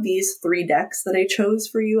have these 3 decks that I chose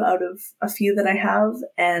for you out of a few that I have,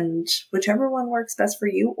 and whichever one works best for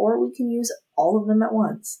you, or we can use all of them at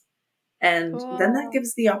once. And then that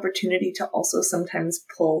gives the opportunity to also sometimes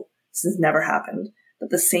pull, this has never happened,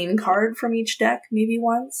 but the same card from each deck maybe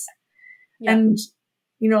once. Yeah. And,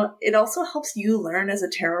 you know, it also helps you learn as a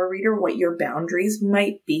tarot reader what your boundaries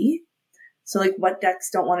might be. So like what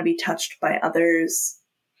decks don't want to be touched by others.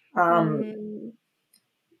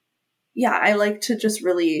 Yeah, I like to just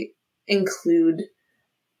really include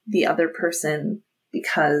the other person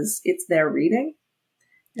because it's their reading.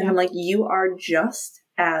 And I'm like, you are just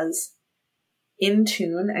as in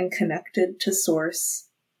tune and connected to Source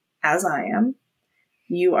as I am.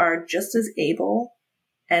 You are just as able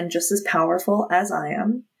and just as powerful as I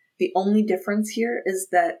am. The only difference here is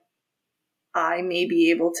that I may be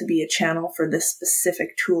able to be a channel for this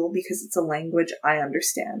specific tool because it's a language I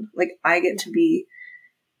understand. Like, I get to be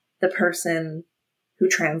the person who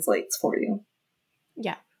translates for you.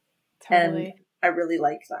 Yeah, totally. And I really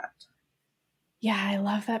like that. Yeah, I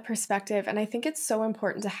love that perspective. And I think it's so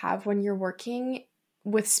important to have when you're working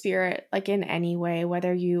with spirit, like in any way,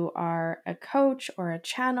 whether you are a coach or a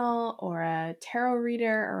channel or a tarot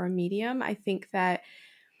reader or a medium. I think that,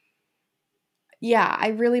 yeah, I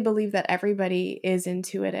really believe that everybody is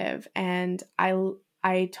intuitive. And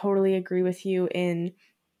I totally agree with you in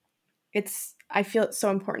I feel it's so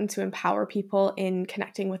important to empower people in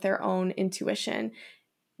connecting with their own intuition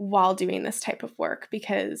while doing this type of work,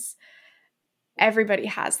 because everybody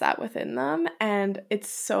has that within them, and it's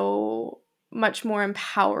so much more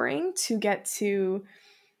empowering to get to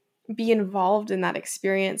be involved in that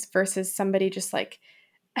experience versus somebody just like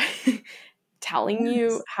telling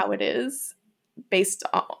you how it is based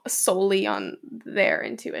solely on their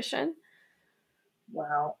intuition.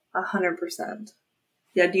 Wow, 100%.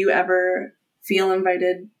 Yeah, do you ever feel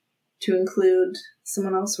invited to include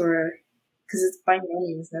someone else, or because it's by no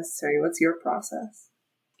means necessary? What's your process?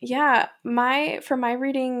 Yeah, for my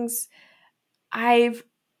readings, I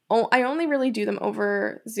only really do them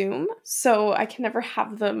over Zoom, so I can never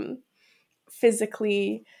have them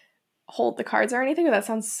physically hold the cards or anything, but that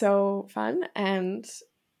sounds so fun. And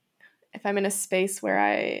if I'm in a space where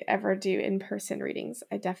I ever do in-person readings,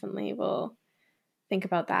 I definitely will think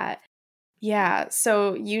about that. Yeah,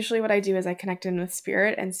 so usually what I do is I connect in with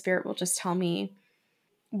Spirit, and Spirit will just tell me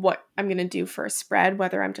what I'm going to do for a spread,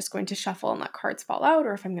 whether I'm just going to shuffle and let cards fall out,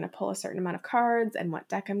 or if I'm going to pull a certain amount of cards and what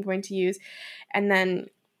deck I'm going to use. And then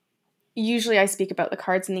usually I speak about the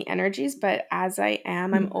cards and the energies, but as I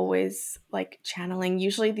am, I'm always like channeling.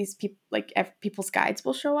 Usually these people, like people's guides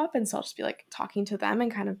will show up, and so I'll just be like talking to them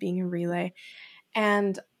and kind of being a relay.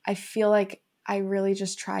 And I feel like I really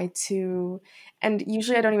just try to, and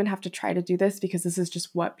usually I don't even have to try to do this because this is just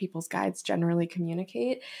what people's guides generally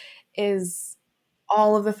communicate, is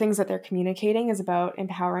all of the things that they're communicating is about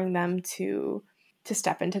empowering them to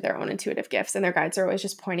step into their own intuitive gifts, and their guides are always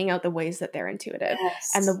just pointing out the ways that they're intuitive.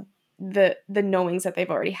 Yes. And the knowings that they've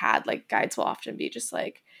already had. Like guides will often be just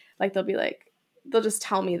like they'll just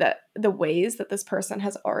tell me that the ways that this person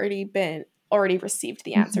has already received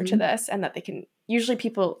the answer to this, and that they can, usually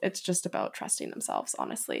people, it's just about trusting themselves,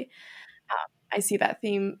 honestly. I see that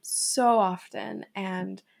theme so often,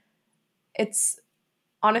 and it's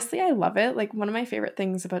honestly, I love it. Like, one of my favorite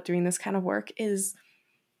things about doing this kind of work is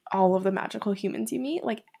all of the magical humans you meet.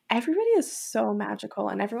 Like, everybody is so magical,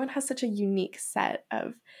 and everyone has such a unique set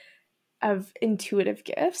of intuitive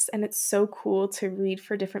gifts, and it's so cool to read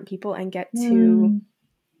for different people and get to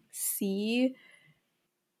see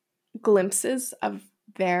glimpses of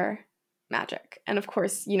their magic. And of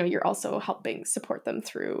course, you're also helping support them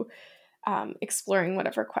through exploring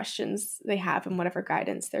whatever questions they have and whatever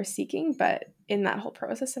guidance they're seeking. But in that whole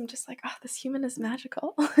process, I'm just like, oh, this human is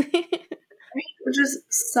magical. Which is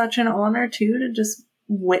such an honor, too, to just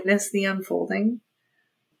witness the unfolding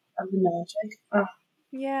of the magic. Oh.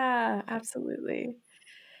 Yeah, absolutely.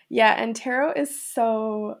 Yeah, and tarot is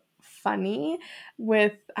so funny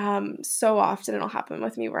with so often it'll happen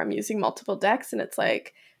with me where I'm using multiple decks, and it's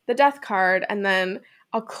like the death card, and then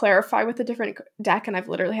I'll clarify with a different deck, and I've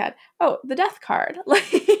literally had, oh, the death card.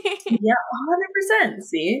 Like, yeah, 100%.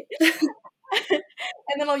 See?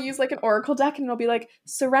 And then I'll use like an oracle deck, and it'll be like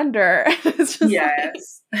surrender. It's just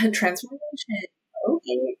yes. Like, transformation.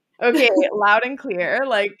 Okay, loud and clear.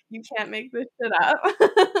 Like, you can't make this shit up.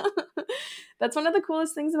 That's one of the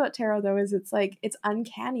coolest things about tarot, though, is it's like, it's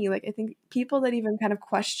uncanny. Like, I think people that even kind of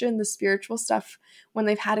question the spiritual stuff when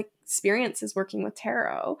they've had experiences working with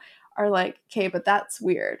tarot are like, okay, but that's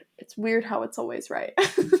weird. It's weird how it's always right.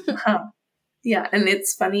 Yeah, and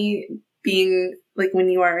it's funny being, like, when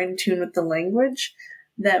you are in tune with the language,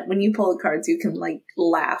 that when you pull the cards, you can, like,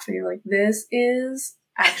 laugh, and you're like, this is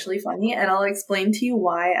actually funny, and I'll explain to you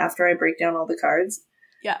why after I break down all the cards.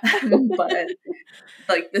 Yeah. But,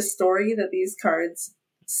 like, the story that these cards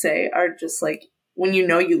say are just, like, when you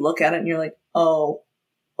look at it, and you're like, oh,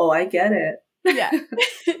 I get it. Yeah.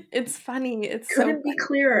 It's funny. It's Couldn't be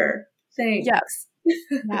clearer. Thanks. Yes.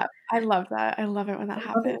 Yeah, I love that. I love it when that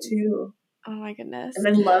happens. I love it, too. Oh my goodness. And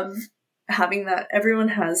I love having that. Everyone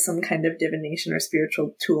has some kind of divination or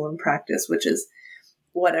spiritual tool in practice, which is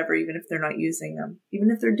whatever, even if they're not using them.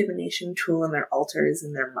 Even if their divination tool and their altar is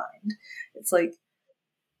in their mind. It's like,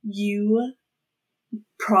 you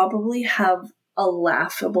probably have a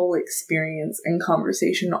laughable experience and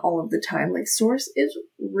conversation all of the time. Like, Source is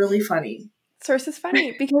really funny. Source is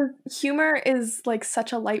funny because humor is like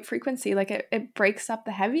such a light frequency. Like, it breaks up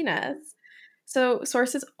the heaviness. So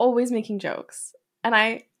Source is always making jokes, and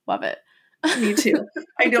I love it. Me too.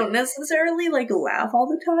 I don't necessarily like laugh all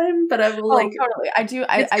the time, but I will like. Totally. I do.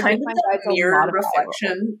 It's kind of that mirror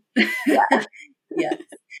reflection. Yeah. Yeah.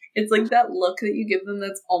 It's like that look that you give them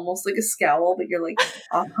that's almost like a scowl, but you're like,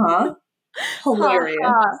 hilarious.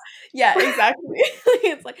 Yeah, exactly.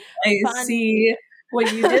 It's like, I see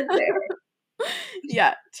what you did there.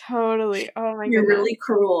 Yeah, totally. Oh my god. You're really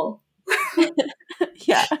cruel.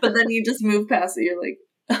 Yeah. But then you just move past it. You're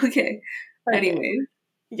like, okay. Anyway.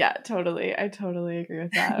 Yeah, totally. I totally agree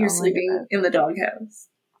with that. You're sleeping in the doghouse.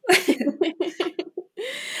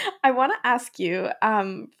 I want to ask you,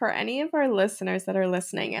 for any of our listeners that are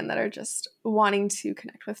listening and that are just wanting to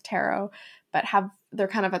connect with tarot, but they're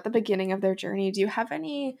kind of at the beginning of their journey, do you have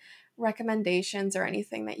any recommendations or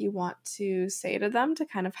anything that you want to say to them to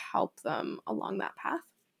kind of help them along that path?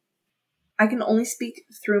 I can only speak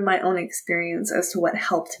through my own experience as to what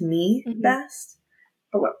helped me best,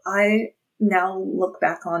 but what I now look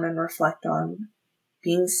back on and reflect on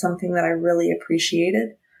being something that I really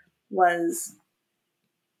appreciated was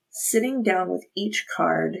sitting down with each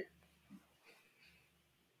card.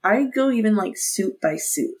 I go even like suit by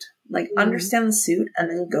suit, like understand the suit and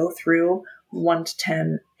then go through 1 to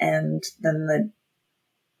 10 and then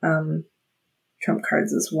the trump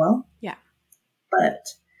cards as well. Yeah. But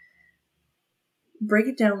break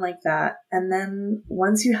it down like that, and then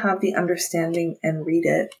once you have the understanding and read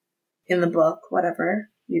it in the book, whatever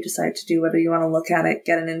you decide to do, whether you want to look at it,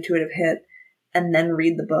 get an intuitive hit, and then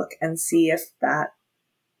read the book and see if that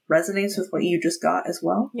resonates with what you just got as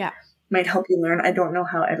well. Yeah. Might help you learn. I don't know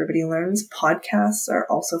how everybody learns. Podcasts are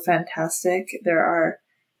also fantastic. There are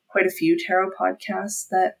quite a few tarot podcasts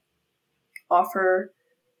that offer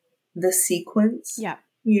the sequence. Yeah.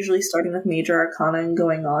 Usually starting with major arcana and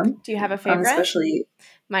going on. Do you have a favorite? Especially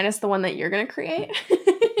minus the one that you're going to create?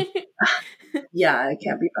 Yeah, I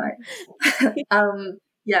can't be biased.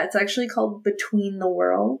 Yeah, it's actually called Between the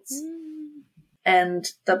Worlds. And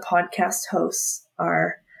the podcast hosts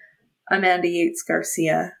are Amanda Yates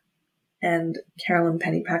Garcia, and Carolyn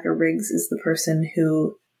Pennypacker Riggs is the person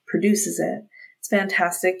who produces it. It's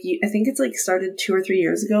fantastic. I think it's like started 2 or 3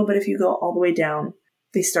 years ago, but if you go all the way down,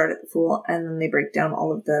 they start at the Fool and then they break down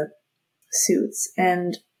all of the suits.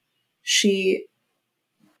 And she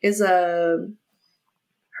is a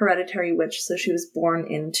hereditary witch, so she was born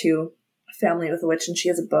into a family with a witch, and she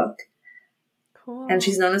has a book. Cool. And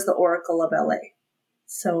she's known as the Oracle of LA.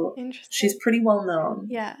 So she's pretty well known.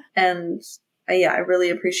 Yeah. And I really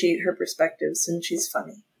appreciate her perspectives, and she's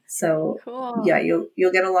funny. So cool. Yeah,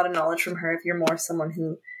 you'll get a lot of knowledge from her if you're more someone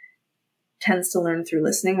who tends to learn through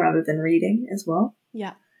listening rather than reading as well.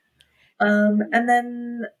 Yeah. And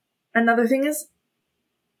then another thing is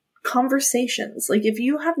conversations. Like, if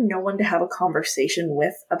you have no one to have a conversation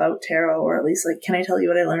with about tarot, or at least like, can I tell you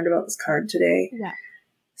what I learned about this card today? Yeah.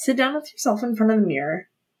 Sit down with yourself in front of the mirror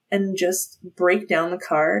and just break down the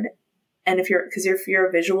card. And if you're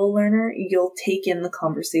a visual learner, you'll take in the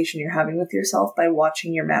conversation you're having with yourself by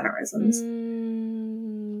watching your mannerisms.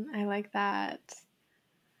 I like that.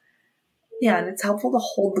 Yeah, and it's helpful to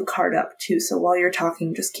hold the card up too. So while you're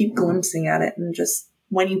talking, just keep glimpsing at it, and just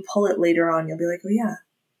when you pull it later on, you'll be like, oh yeah,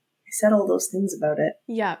 I said all those things about it.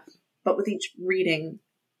 Yeah. But with each reading,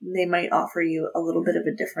 they might offer you a little bit of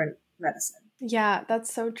a different medicine. Yeah,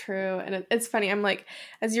 that's so true. And it's funny. I'm like,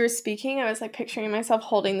 as you were speaking, I was like picturing myself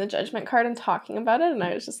holding the judgment card and talking about it. And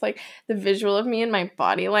I was just like, the visual of me and my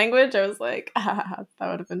body language, I was like, that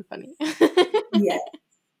would have been funny. Yeah.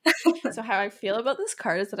 So how I feel about this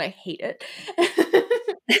card is that I hate it.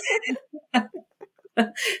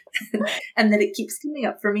 And that it keeps coming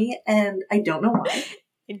up for me, and I don't know why.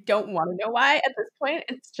 I don't want to know why at this point.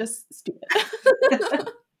 It's just stupid.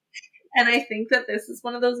 And I think that this is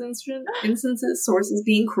one of those instances, sources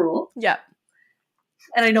being cruel. Yeah.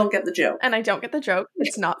 And I don't get the joke.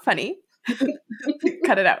 It's not funny.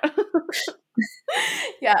 Cut it out.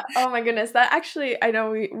 Yeah. Oh my goodness. That actually, I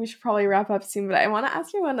know we should probably wrap up soon, but I want to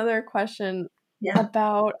ask you another question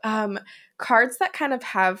about cards that kind of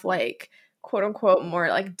have like quote unquote more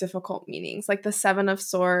like difficult meanings, like the 7 of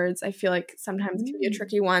Swords. I feel like sometimes can be a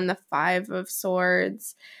tricky one. The 5 of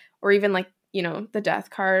Swords, or even like, you know, the Death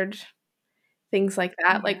card. Things like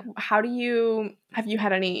that. Like, have you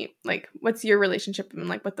had any, like, what's your relationship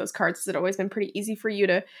like with those cards? Has it always been pretty easy for you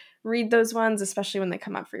to read those ones, especially when they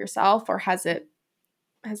come up for yourself? Or has there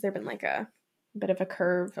been like a bit of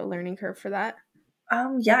a learning curve for that?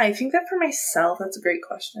 Yeah, I think that for myself, that's a great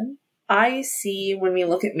question. I see when we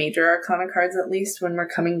look at major arcana cards, at least when we're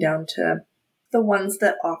coming down to the ones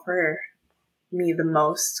that offer me the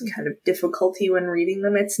most kind of difficulty when reading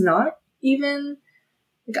them, it's not even...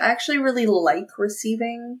 I actually really like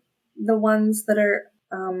receiving the ones that are,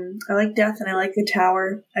 I like Death and I like the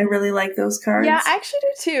Tower. I really like those cards. Yeah, I actually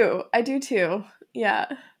do too. I do too. Yeah.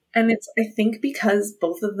 And I think because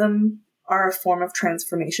both of them are a form of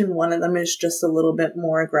transformation, one of them is just a little bit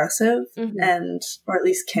more aggressive, or at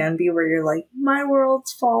least can be, where you're like, my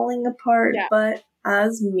world's falling apart. Yeah. But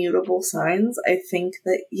as mutable signs, I think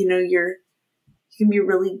that, you know, you can be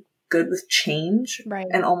really good with change, right,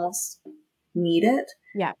 and almost need it.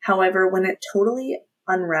 Yeah. However, when it totally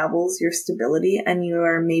unravels your stability and you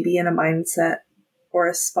are maybe in a mindset or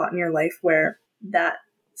a spot in your life where that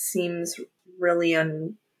seems really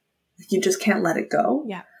you just can't let it go.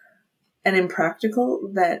 Yeah. And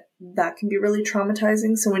impractical, that can be really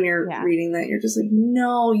traumatizing. So when you're reading that, you're just like,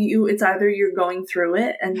 no, it's either you're going through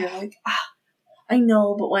it and you're like, I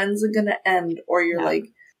know, but when's it going to end? Or you're like,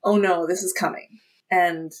 oh no, this is coming.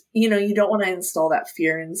 And, you know, you don't want to install that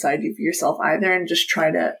fear inside of yourself either, and just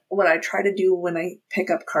what I try to do when I pick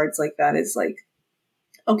up cards like that is like,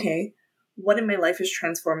 okay, what in my life is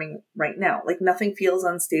transforming right now? Like, nothing feels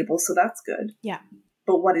unstable, so that's good. Yeah.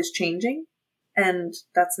 But what is changing? And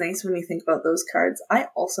that's nice when you think about those cards. I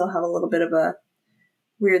also have a little bit of a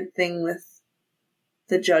weird thing with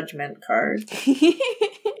the Judgment card.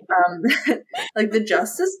 Like the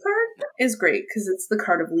Justice card is great because it's the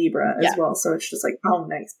card of Libra as well, so it's just like, oh,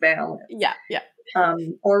 nice balance. Yeah.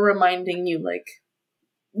 Or reminding you, like,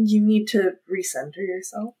 you need to recenter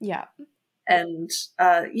yourself. Yeah. And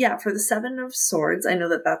for the 7 of Swords, I know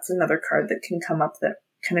that that's another card that can come up that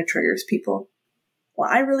kind of triggers people. Well,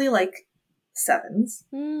 I really like 7s.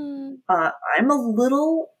 I'm a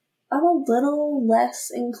little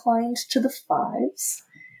less inclined to the 5s.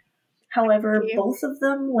 However, both of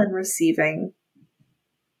them, when receiving,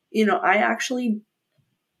 I actually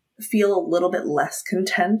feel a little bit less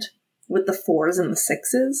content with the 4s and the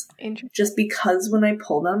 6s. Just because when I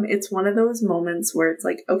pull them, it's one of those moments where it's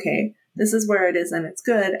like, okay, this is where it is and it's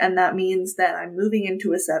good. And that means that I'm moving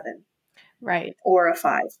into a 7. Right. Or a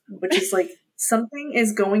 5, which is like something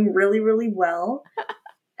is going really, really well.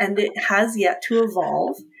 And it has yet to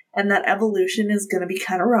evolve. And that evolution is going to be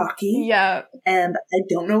kind of rocky. Yeah. And I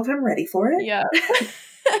don't know if I'm ready for it. Yeah.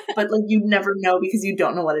 But like you never know because you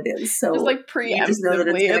don't know what it is. So just like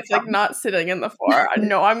preemptively, it's like not sitting in the 4.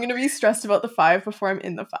 No, I'm going to be stressed about the 5 before I'm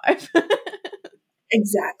in the 5.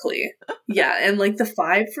 Exactly. Yeah. And like the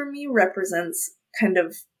 5 for me represents kind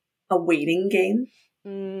of a waiting game.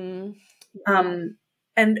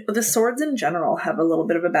 And the swords in general have a little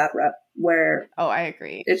bit of a bad rep where... Oh, I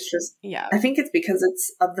agree. It's just... Yeah. I think it's because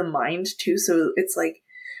it's of the mind, too. So it's like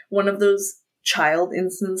one of those child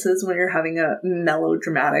instances when you're having a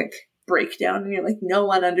melodramatic breakdown and you're like, no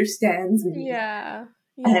one understands me. Yeah.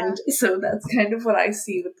 And so that's kind of what I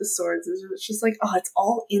see with the swords. Is it's just like, oh, it's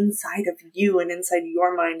all inside of you and inside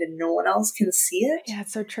your mind and no one else can see it. Yeah,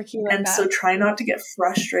 it's so tricky like that. So try not to get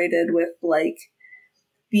frustrated with, like,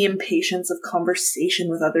 the impatience of conversation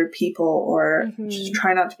with other people, or just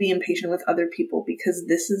try not to be impatient with other people, because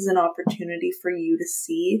this is an opportunity for you to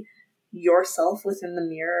see yourself within the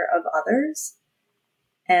mirror of others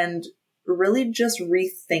and really just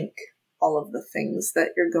rethink all of the things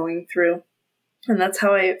that you're going through. And that's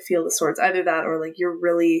how I feel the swords. Either that or like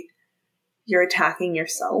you're attacking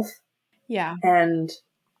yourself. Yeah. And,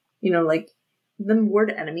 like the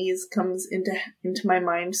word enemies comes into my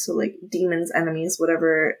mind. So like demons, enemies,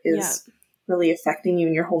 whatever is really affecting you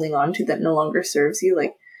and you're holding on to that no longer serves you.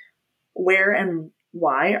 Like, where and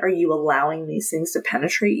why are you allowing these things to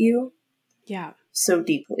penetrate you? Yeah. So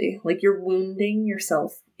deeply. Like, you're wounding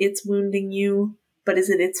yourself. It's wounding you, but is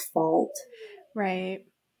it its fault? Right.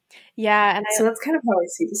 Yeah. And so that's kind of how I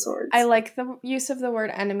see the swords. I like the use of the word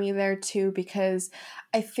enemy there too, because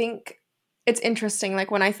I think it's interesting. Like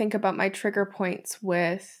when I think about my trigger points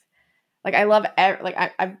with, like, I love,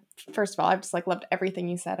 I first of all, I've just like loved everything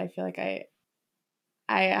you said. I feel like I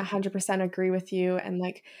 100% agree with you. And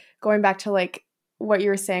like going back to like what you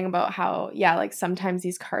were saying about how, like sometimes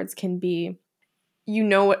these cards can be,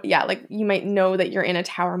 like you might know that you're in a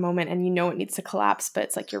tower moment and it needs to collapse, but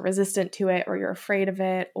it's like you're resistant to it or you're afraid of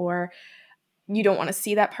it or you don't want to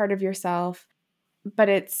see that part of yourself. But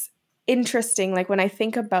it's interesting, like when I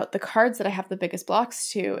think about the cards that I have the biggest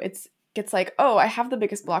blocks to, it's like, oh, I have the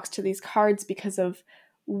biggest blocks to these cards because of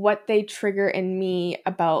what they trigger in me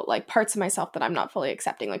about like parts of myself that I'm not fully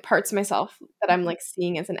accepting, like parts of myself that I'm like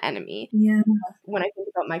seeing as an enemy. Yeah. When I think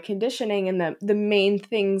about my conditioning and the main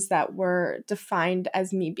things that were defined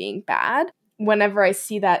as me being bad, whenever I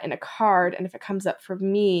see that in a card and if it comes up for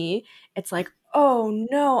me, it's like, oh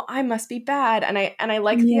no, I must be bad. And I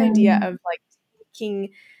like the idea of like taking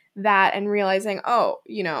that and realizing, oh,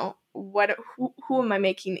 who am I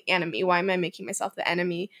making the enemy? Why am I making myself the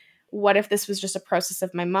enemy? What if this was just a process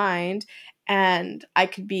of my mind and I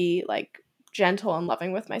could be like gentle and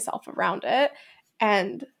loving with myself around it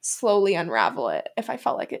and slowly unravel it if I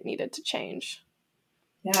felt like it needed to change?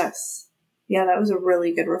 Yes. Yeah, that was a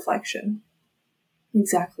really good reflection.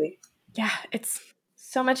 Exactly. Yeah, it's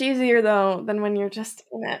so much easier though than when you're just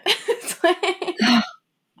in it. It's like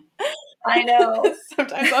I know.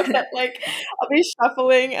 Sometimes I'll get like, I'll be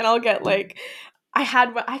shuffling and I'll get like, I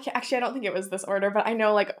don't think it was this order, but I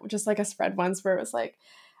know like just like a spread once where it was like,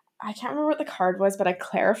 I can't remember what the card was, but I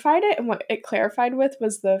clarified it. And what it clarified with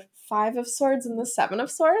was the 5 of swords and the 7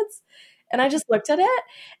 of swords. And I just looked at it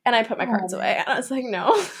and I put my cards away. And I was like, no,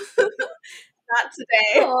 not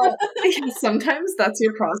today. Sometimes that's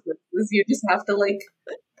your process, is you just have to like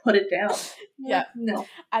put it down. Yeah. No.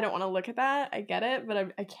 I don't want to look at that. I get it,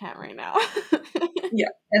 but I can't right now. Yeah.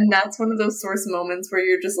 And that's one of those source moments where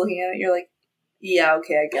you're just looking at it, you're like, yeah,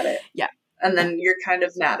 okay, I get it. Yeah. And then you're kind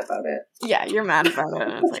of mad about it. Yeah, you're mad about it.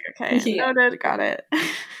 And it's like, okay, noted, got it.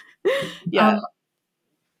 Yeah.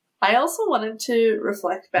 I also wanted to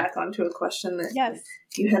reflect back onto a question that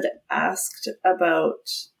you had asked about.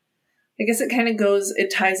 I guess it kind of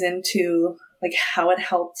it ties into like how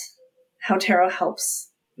tarot helps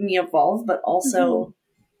me evolve, but also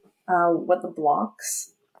what the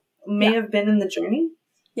blocks may have been in the journey.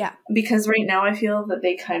 Yeah. Because right now I feel that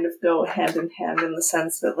they kind of go hand in hand in the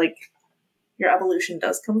sense that like your evolution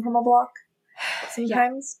does come from a block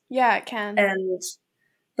sometimes. Yeah, it can. And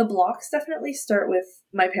the blocks definitely start with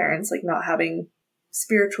my parents, like not having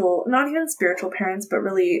not even spiritual parents, but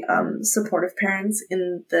really supportive parents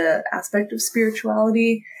in the aspect of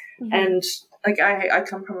spirituality. Mm-hmm. And like I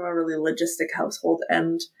come from a really logistic household,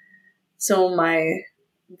 and so my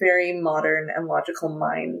very modern and logical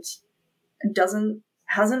mind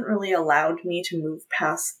hasn't really allowed me to move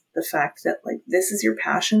past the fact that like this is your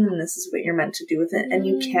passion and this is what you're meant to do with it, and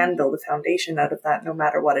you can build a foundation out of that no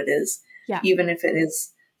matter what it is, even if it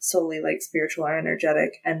is solely like spiritual or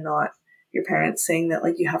energetic, and not your parents saying that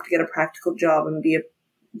like you have to get a practical job and be a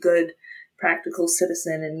good practical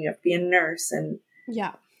citizen and you have to be a nurse and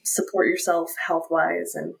support yourself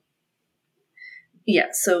health-wise. And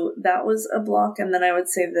so that was a block. And then I would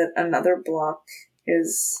say that another block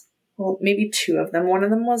is, well, maybe two of them. One of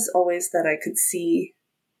them was always that I could see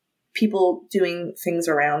people doing things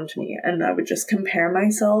around me, and I would just compare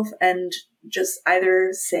myself and just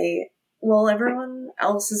either say, well, everyone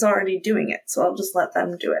else is already doing it, so I'll just let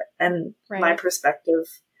them do it. And my perspective,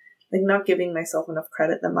 like not giving myself enough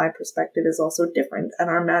credit that my perspective is also different and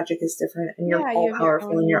our magic is different, and you're all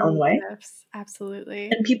powerful in your own way. Gifts. Absolutely.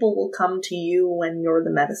 And people will come to you when you're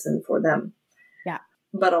the medicine for them. Yeah.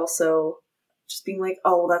 But also just being like,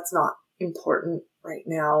 oh, that's not important right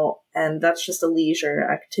now, and that's just a leisure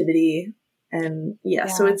activity. And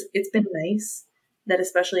so it's been nice that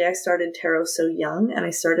especially I started tarot so young, and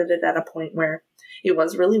I started it at a point where it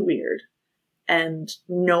was really weird and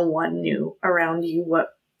no one knew around you what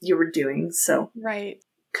you were doing, so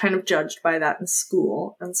kind of judged by that in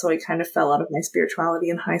school, and so I kind of fell out of my spirituality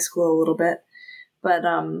in high school a little bit. But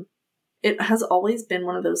it has always been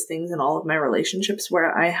one of those things in all of my relationships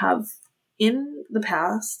where I have in the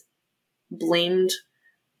past blamed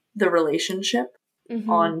the relationship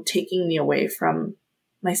on taking me away from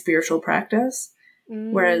my spiritual practice,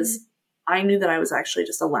 whereas I knew that I was actually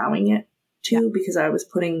just allowing it to, because I was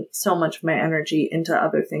putting so much of my energy into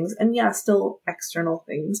other things, and still external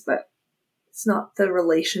things, but it's not the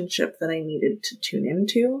relationship that I needed to tune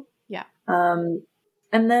into.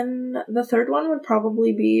 And then the third one would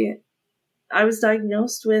probably be, I was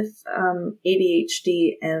diagnosed with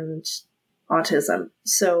ADHD and autism,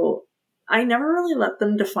 so I never really let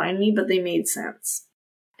them define me, but they made sense.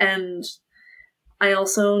 And I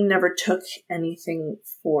also never took anything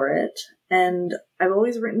for it. And I've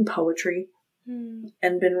always written poetry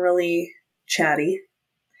and been really chatty.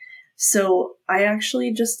 So I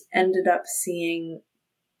actually just ended up seeing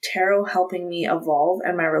tarot helping me evolve,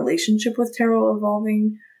 and my relationship with tarot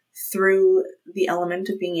evolving through the element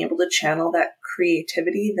of being able to channel that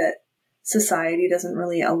creativity that society doesn't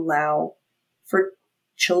really allow for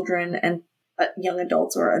children and young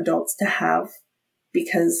adults or adults to have,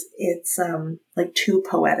 because it's like too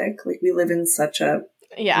poetic. Like we live in such a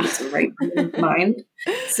right mind,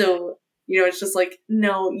 so it's just like,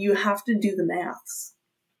 no, you have to do the maths.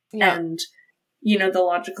 And the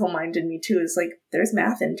logical mind in me too is like, there's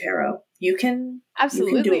math in tarot. You can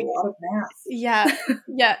absolutely do a lot of math.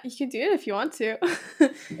 You can do it if you want to.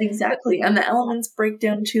 Exactly. And the elements break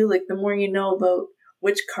down too. Like the more you know about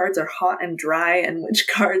which cards are hot and dry and which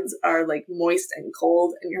cards are like moist and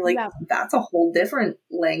cold, and you're like, that's a whole different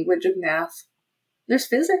language of math. There's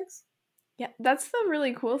physics. Yeah, that's the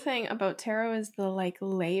really cool thing about tarot, is the like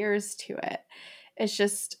layers to it. It's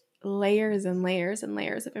just layers and layers and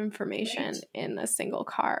layers of information in a single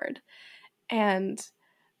card. And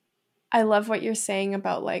I love what you're saying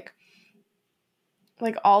about like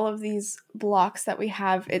all of these blocks that we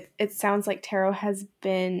have. It sounds like tarot has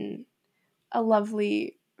been a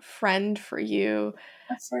lovely friend for you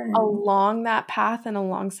along that path, and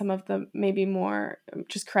along some of the maybe more,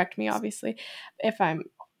 just correct me obviously if I'm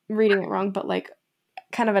reading it wrong, but like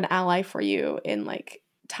kind of an ally for you in like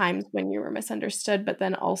times when you were misunderstood, but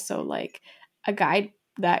then also like a guide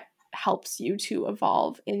that helps you to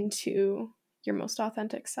evolve into your most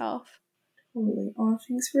authentic self. Totally. Oh,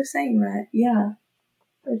 thanks for saying that. Yeah.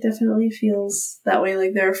 It definitely feels that way,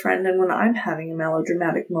 like they're a friend, and when I'm having a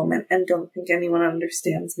melodramatic moment and don't think anyone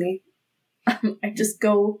understands me, I just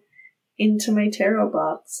go into my tarot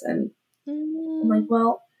box and I'm like,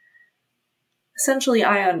 well, essentially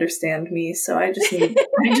I understand me, so I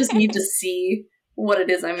just need to see what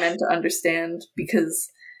it is I'm meant to understand, because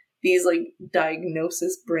these like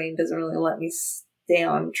diagnosis brain doesn't really let me stay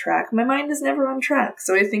on track. My mind is never on track,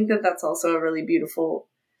 so I think that that's also a really beautiful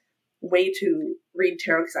way to read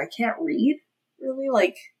tarot, because I can't read really,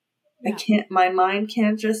 like my mind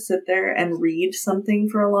can't just sit there and read something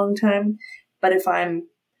for a long time, but if I'm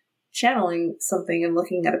channeling something and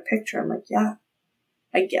looking at a picture, I'm like, yeah,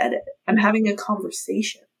 I get it. I'm having a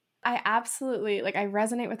conversation. I absolutely, like, I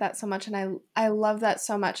resonate with that so much, and I love that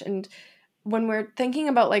so much. And when we're thinking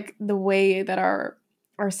about like the way that our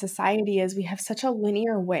society is, we have such a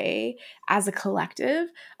linear way as a collective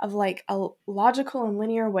of like a logical and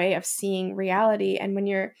linear way of seeing reality. And when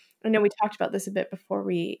you're I know we talked about this a bit before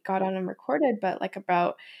we got on and recorded, but like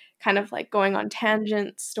about kind of like going on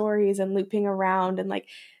tangent stories and looping around, and like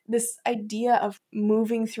this idea of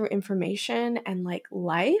moving through information and like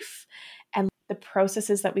life and the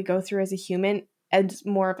processes that we go through as a human as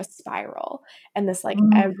more of a spiral, and this like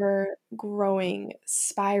ever growing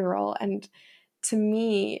spiral. And to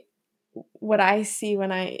me, what I see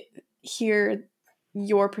when I hear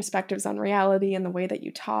your perspectives on reality and the way that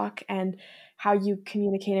you talk and how you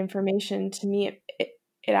communicate information, to me, it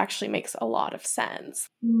actually makes a lot of sense.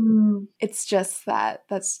 It's just that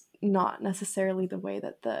that's not necessarily the way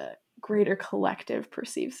that the greater collective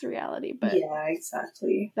perceives reality, but yeah,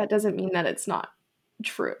 exactly. that doesn't mean that it's not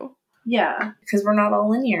true. Yeah, because we're not all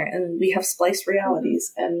linear and we have spliced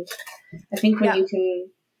realities. And I think when you can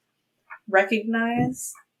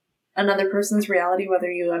recognize another person's reality, whether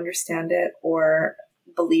you understand it or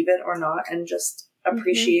believe it or not, and just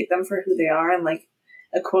appreciate them for who they are. And like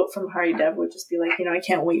a quote from Hari Dev would just be like, I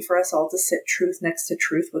can't wait for us all to sit truth next to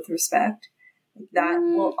truth with respect. That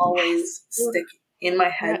will always stick in my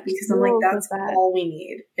head, because I'm like, that's all we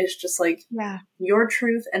need. It's just like your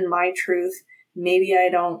truth and my truth. Maybe I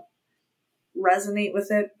don't resonate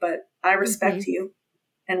with it, but I respect you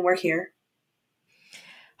and we're here.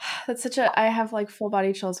 That's I have like full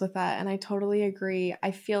body chills with that, and I totally agree.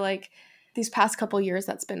 I feel like these past couple years,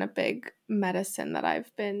 that's been a big medicine that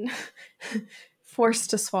I've been forced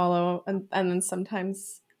to swallow and then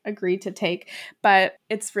sometimes agree to take. But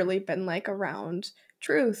it's really been like around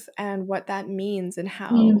truth and what that means, and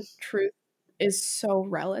how truth is so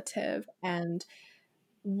relative, and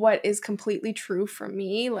what is completely true for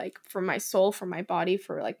me, like for my soul, for my body,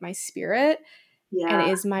 for like my spirit,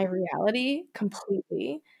 and is my reality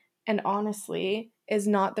completely, and honestly is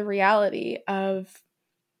not the reality of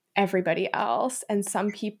everybody else. And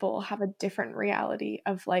some people have a different reality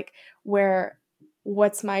of like where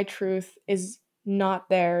what's my truth is not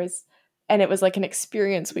theirs, and it was like an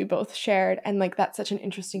experience we both shared. And like that's such an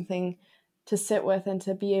interesting thing to sit with, and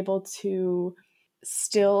to be able to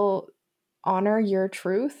still honor your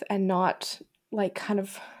truth and not like kind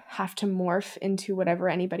of have to morph into whatever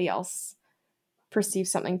anybody else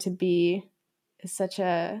perceives something to be, is such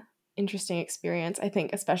a interesting experience. I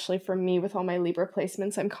think especially for me with all my Libra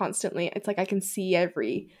placements, I'm constantly, it's like I can see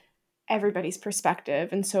everybody's perspective.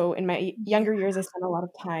 And so in my younger years, I spent a lot of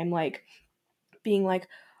time like being like,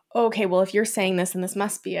 okay, well, if you're saying this, then this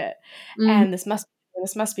must be it, and this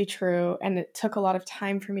must be true. And it took a lot of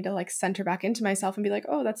time for me to like center back into myself and be like,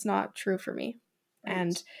 oh, that's not true for me. Right.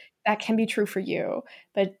 And that can be true for you,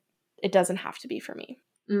 but it doesn't have to be for me.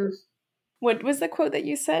 What was the quote that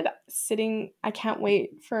you said? I can't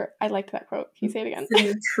wait for, I liked that quote. Can you say it again?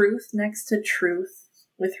 Sitting truth next to truth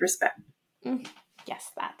with respect.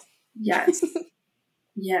 Yes, that. Yes.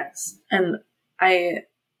 Yes. And I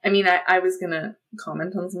was going to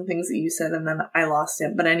comment on some things that you said and then I lost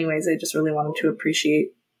it. But anyways, I just really wanted to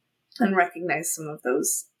appreciate and recognize some of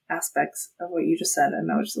those aspects of what you just said.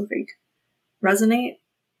 And I was just like, resonate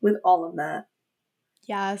with all of that.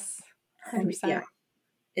 Yes. 100%. And yeah,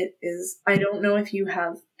 it is. I don't know if you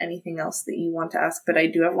have anything else that you want to ask, but I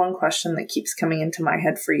do have one question that keeps coming into my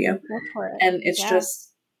head for you. Go for it. And it's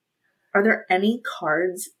just, are there any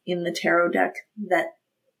cards in the tarot deck that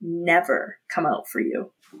never come out for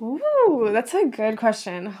you? Ooh, that's a good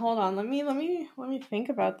question. Hold on, let me think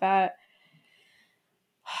about that.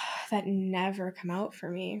 That never come out for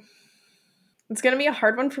me. It's gonna be a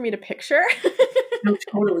hard one for me to picture. No,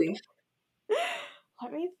 totally.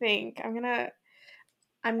 Let me think. I'm gonna.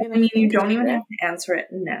 I mean, you don't even have to answer it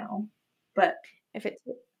now, but if it's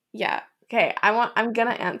okay. I'm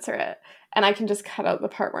gonna answer it, and I can just cut out the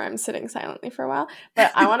part where I'm sitting silently for a while.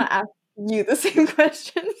 But I want to ask you the same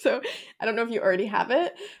question. So I don't know if you already have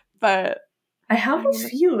it, but I have a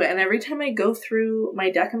few, and every time I go through my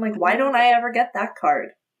deck, I'm like, why don't I ever get that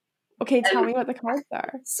card? Okay, tell me what the cards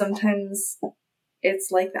are. Sometimes it's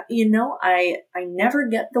like that. I never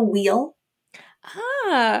get the wheel.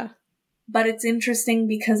 But it's interesting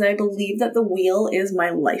because I believe that the wheel is my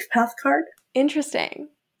life path card. Interesting.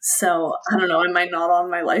 So, I don't know. Am I not on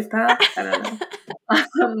my life path? I don't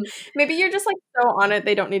know. Maybe you're just like so on it,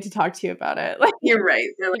 they don't need to talk to you about it. Like, you're right.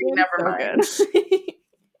 They're like, never mind.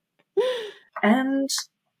 And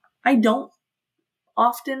I don't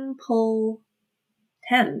often pull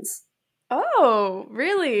 10s. Oh,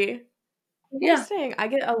 really? Interesting. Yeah. I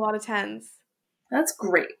get a lot of 10s. That's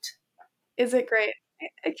great. Is it great?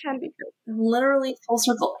 It can be great. Literally full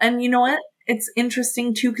circle. And you know what? It's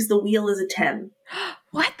interesting too because the wheel is a 10.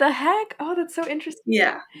 What the heck? Oh, that's so interesting.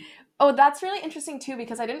 Yeah. Oh, that's really interesting too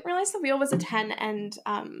because I didn't realize the wheel was a 10, and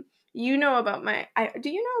You know about do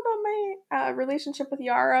you know about my relationship with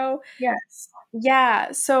Yarrow? Yes.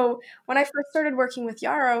 Yeah. So when I first started working with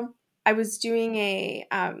Yarrow, I was doing a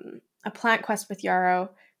plant quest with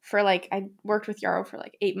Yarrow I worked with Yarrow for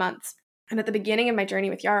like 8 months. And at the beginning of my journey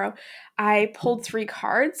with Yarrow, I pulled 3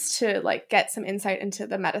 cards to like get some insight into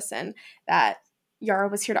the medicine that Yarrow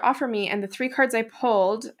was here to offer me. And the 3 cards I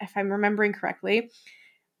pulled, if I'm remembering correctly,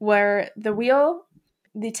 were the wheel,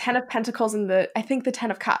 the 10 of Pentacles, and I think the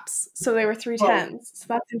 10 of Cups. So they were 3 Whoa. 10s. So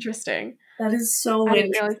that's interesting. That is so I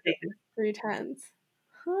didn't realize interesting. 3 10s.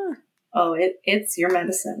 Huh. Oh, it's your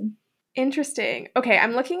medicine. Interesting. Okay,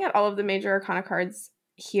 I'm looking at all of the major arcana cards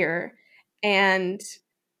here, and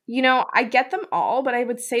I get them all, but I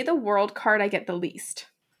would say the world card I get the least.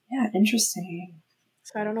 Yeah, interesting.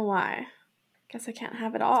 So I don't know why. Guess I can't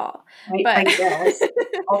have it all. I guess.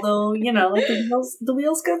 Although, like the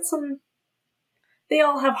wheels got some. They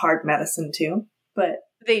all have hard medicine too, but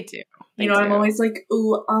they do. I'm always like,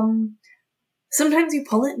 ooh, sometimes you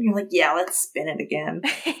pull it and you're like, yeah, let's spin it again.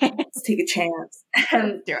 Let's take a chance.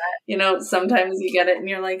 And, do it. Sometimes you get it and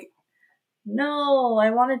you're like, no, I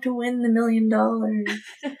wanted to win the $1 million.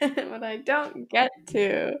 But I don't get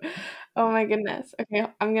to. Oh my goodness. Okay,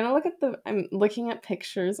 I'm looking at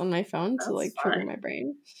pictures on my phone to like trigger my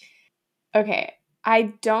brain. Okay,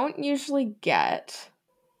 I don't usually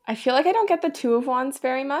I feel like I don't get the 2 of Wands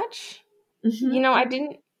very much. Mm-hmm. I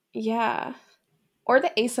didn't, yeah. Or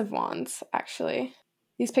the Ace of Wands, actually.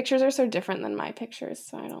 These pictures are so different than my pictures,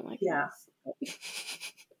 so I don't like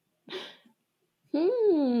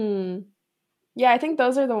them. Yeah, I think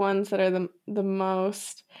those are the ones that are the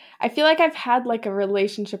most. I feel like I've had like a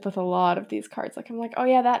relationship with a lot of these cards. Like I'm like, oh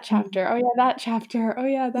yeah, that chapter. Oh yeah, that chapter. Oh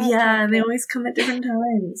yeah, that chapter. Yeah, and they always come at different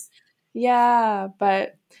times. Yeah,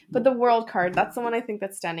 but the world card, that's the one I think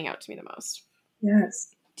that's standing out to me the most.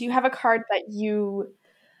 Yes. Do you have a card that you...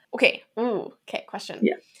 Okay. Ooh, okay, question.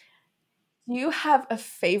 Yeah. Do you have a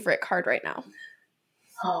favorite card right now?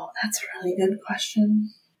 Oh, that's a really good question.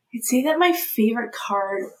 I'd say that my favorite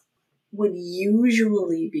card would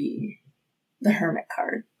usually be the Hermit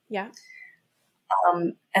card. Yeah.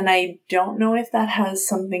 And I don't know if that has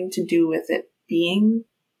something to do with it being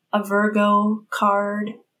a Virgo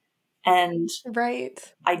card. And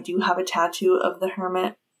right. I do have a tattoo of the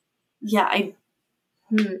Hermit. Yeah, I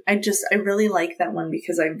really like that one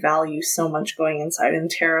because I value so much going inside, and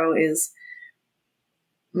tarot is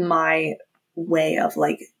my way of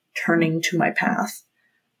like turning to my path.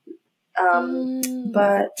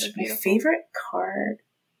 But my favorite card.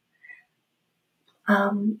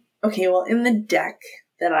 Okay, well, in the deck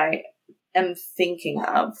that I am thinking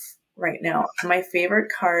of right now, my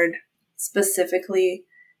favorite card specifically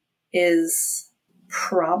is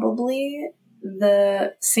probably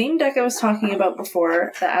the same deck I was talking about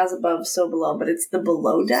before, the As Above, So Below, but it's the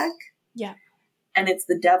Below deck. Yeah. And it's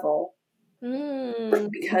the Devil.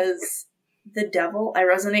 Because the Devil, I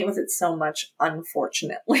resonate with it so much,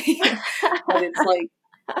 unfortunately. But it's like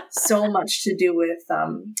so much to do with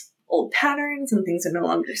old patterns and things that no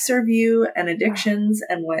longer serve you, and addictions,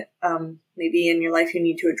 and what maybe in your life you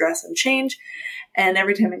need to address and change. And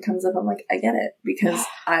every time it comes up, I'm like, I get it, because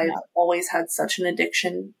I've always had such an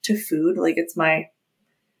addiction to food. Like,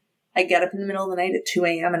 I get up in the middle of the night at 2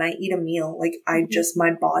 a.m. and I eat a meal. Like,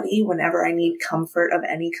 my body, whenever I need comfort of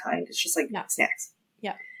any kind, it's just like snacks.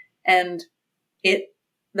 Yeah. And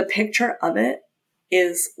the picture of it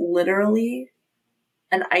is literally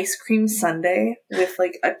an ice cream sundae with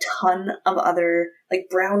like a ton of other like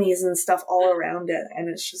brownies and stuff all around it. And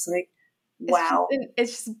it's just like, wow.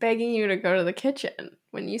 It's just begging you to go to the kitchen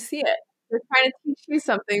when you see it. They're trying to teach you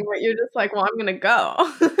something, but you're just like, well, I'm going to go.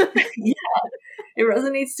 Yeah. It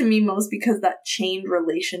resonates to me most because that chained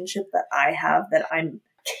relationship that I have, that I'm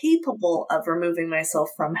capable of removing myself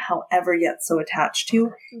from, however yet so attached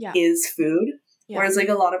to, is food. Yeah. Whereas like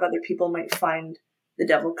a lot of other people might find the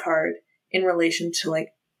Devil card in relation to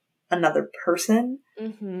like another person,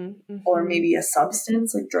 or maybe a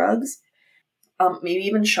substance like drugs, maybe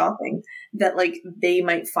even shopping, that like they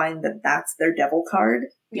might find that that's their Devil card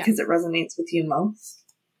because it resonates with you most.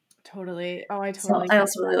 Totally. Oh, I totally. So I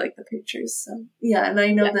also really like the pictures. So yeah, and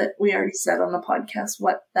I know that we already said on the podcast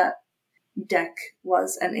what that deck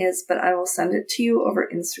was and is, but I will send it to you over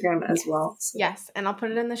Instagram as well. So. Yes, and I'll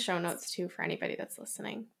put it in the show notes too for anybody that's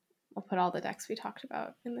listening. I'll put all the decks we talked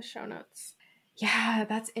about in the show notes. Yeah,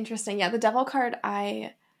 that's interesting. Yeah, the Devil card,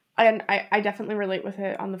 I definitely relate with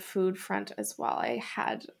it on the food front as well. I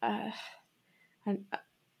had a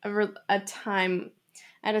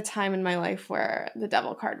time in my life where the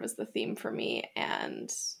Devil card was the theme for me, and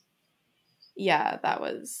yeah, that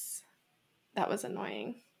was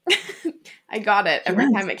annoying. I got it every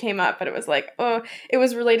Yes. time it came up, but it was like, oh, it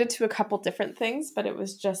was related to a couple different things, but it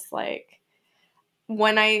was just like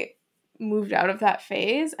when I moved out of that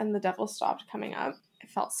phase and the devil stopped coming up, it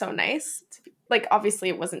felt so nice. Like, obviously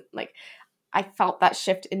it wasn't like I felt that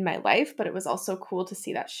shift in my life, but it was also cool to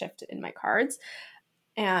see that shift in my cards.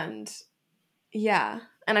 And yeah,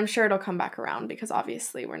 and I'm sure it'll come back around because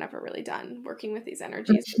obviously we're never really done working with these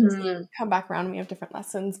energies. Mhm. Come back around and we have different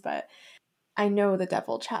lessons, but I know the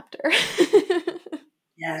devil chapter. I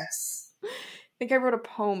Yes. think I wrote a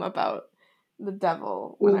poem about the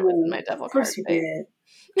devil when I was in my devil Of course card you phase.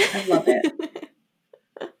 did. I love it.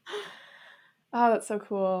 Oh, that's so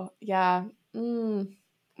cool. Yeah.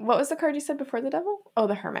 What was the card you said before the devil? Oh,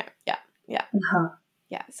 the hermit. Yeah. Yeah. Uh-huh.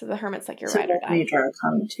 Yeah. So the hermit's like your So ride or that's die. major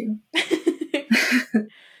arcana too.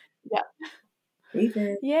 Yeah.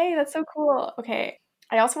 David. Yay, that's so cool. Okay.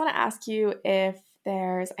 I also want to ask you if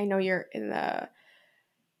I know you're in the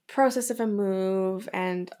process of a move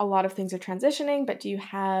and a lot of things are transitioning, but do you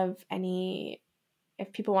have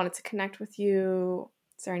if people wanted to connect with you,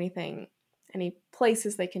 is there any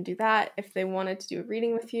places they can do that? If they wanted to do a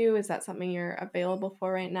reading with you, is that something you're available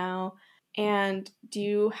for right now? And do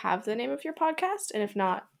you have the name of your podcast? And if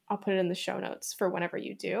not, I'll put it in the show notes for whenever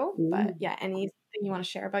you do. But yeah, anything you want to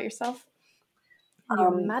share about yourself and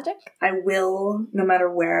your magic? I will, no matter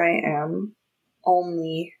where I am,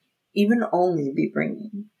 only be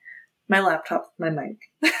bringing my laptop, my mic.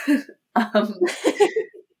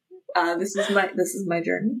 This is my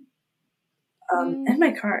journey, and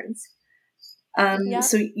my cards.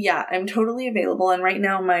 So yeah, I'm totally available. And right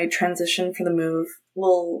now my transition for the move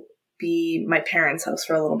will be my parents' house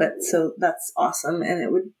for a little bit. So that's awesome. And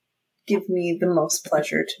it would give me the most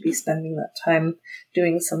pleasure to be spending that time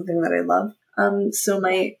doing something that I love. So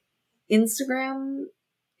my Instagram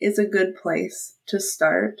is a good place to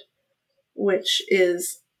start, which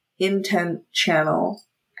is Intent Channel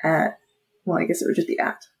I guess it would just be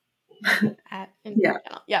at. At Intent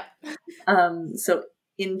Channel. Yep. So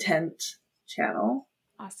Intent Channel.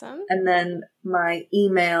 Awesome. And then my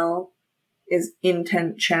email is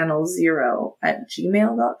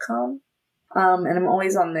intentchannel0@gmail.com. And I'm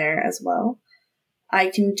always on there as well. I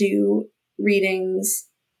can do readings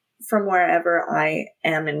from wherever I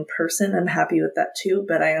am in person. I'm happy with that too,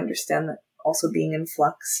 but I understand that also being in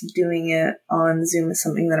flux, doing it on Zoom is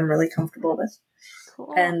something that I'm really comfortable with.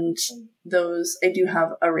 Cool. And I do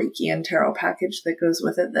have a Reiki and tarot package that goes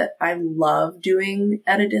with it that I love doing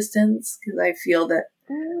at a distance because I feel that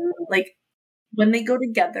like when they go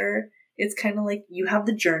together, it's kind of like you have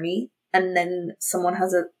the journey and then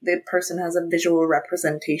the person has a visual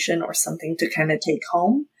representation or something to kind of take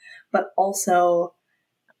home. But also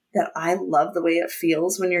that I love the way it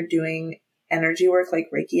feels when you're doing energy work like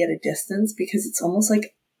Reiki at a distance because it's almost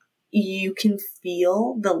like you can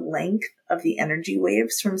feel the length of the energy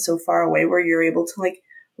waves from so far away where you're able to like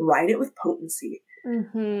ride it with potency.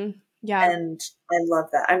 Mm-hmm. Yeah. And I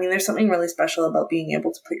love that. I mean, there's something really special about being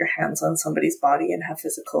able to put your hands on somebody's body and have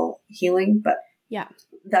physical healing, but yeah,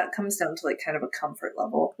 that comes down to like kind of a comfort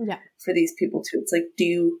level for these people too. It's like,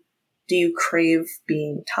 do you crave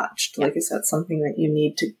being touched? Like, is that something that you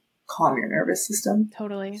need to calm your nervous system?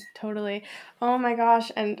 Totally. Oh my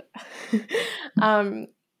gosh. And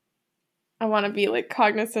I want to be like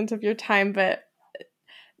cognizant of your time, but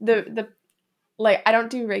the like I don't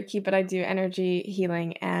do Reiki, but I do energy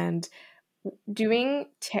healing, and doing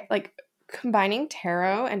combining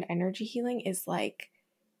tarot and energy healing is like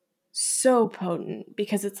so potent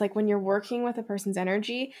because it's like when you're working with a person's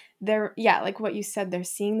energy, they're like what you said, they're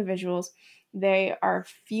seeing the visuals, they are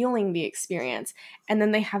feeling the experience, and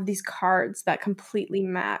then they have these cards that completely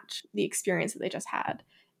match the experience that they just had.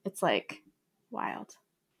 It's like wild.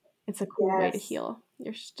 It's a cool way to heal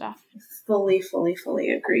your stuff. Fully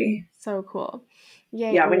agree. So cool.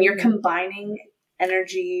 Yay. Yeah, when you're combining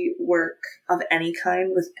energy work of any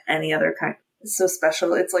kind with any other kind, it's so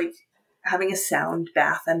special. It's like having a sound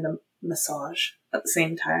bath and a massage at the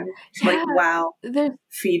same time. It's like, wow,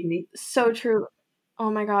 feed me. So true.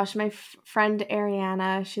 Oh my gosh, my friend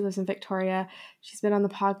Ariana, she lives in Victoria. She's been on the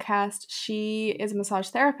podcast. She is a massage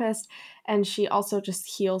therapist, and she also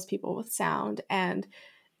just heals people with sound. And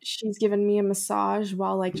she's given me a massage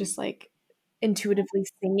while just intuitively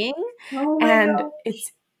singing. Oh my gosh.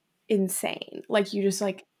 It's insane. Like you just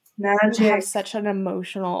magic. You have such an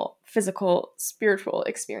emotional, physical, spiritual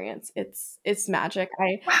experience. It's magic.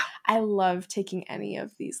 I love taking any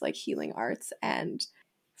of these healing arts and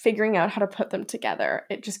figuring out how to put them together.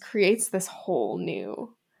 It just creates this whole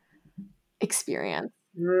new experience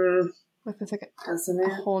with this a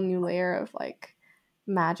whole new layer of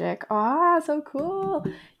Magic. Ah, so cool.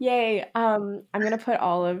 Yay. I'm going to put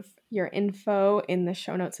all of your info in the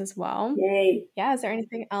show notes as well. Yay. Yeah, is there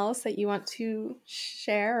anything else that you want to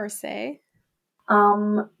share or say?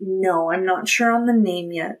 No, I'm not sure on the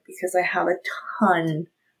name yet because I have a ton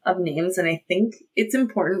of names, and I think it's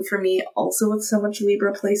important for me also with so much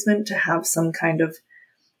Libra placement to have some kind of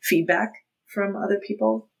feedback from other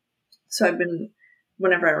people. So I've been,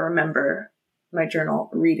 whenever I remember my journal,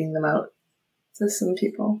 reading them out to some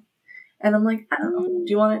people. And I'm like, I don't know,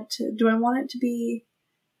 do I want it to be,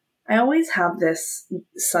 I always have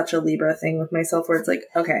such a Libra thing with myself where it's like,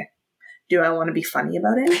 okay, do I want to be funny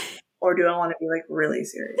about it? Or do I want to be like really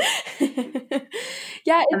serious?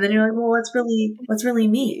 Yeah. And then you're like, well, what's really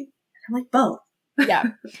me? I'm like, both. Yeah.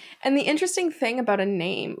 And the interesting thing about a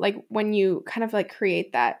name, like when you kind of like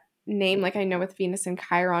create that name, like I know with Venus and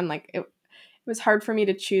Chiron, like it was hard for me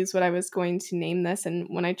to choose what I was going to name this. And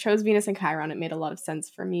when I chose Venus and Chiron, it made a lot of sense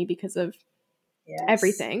for me because of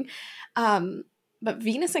everything. But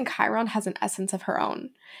Venus and Chiron has an essence of her own.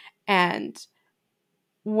 And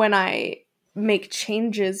when I make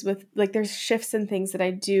changes with, like, there's shifts and things that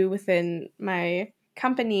I do within my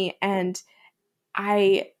company, and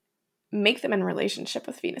I make them in relationship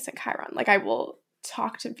with Venus and Chiron. Like, I will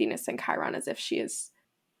talk to Venus and Chiron as if she is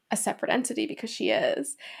a separate entity, because she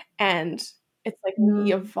is. And it's like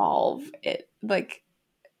we evolve it, like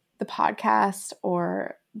the podcast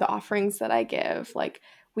or the offerings that I give, like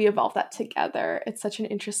we evolve that together. It's such an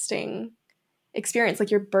interesting experience.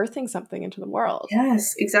 Like you're birthing something into the world.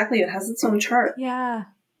 Yes, exactly. It has its own chart. Yeah.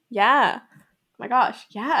 Oh my gosh.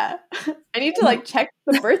 Yeah. I need to like check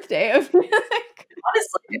the birthday of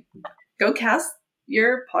honestly, go cast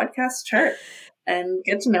your podcast chart and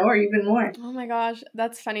get to know her even more. Oh my gosh,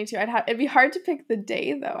 that's funny too. It'd be hard to pick the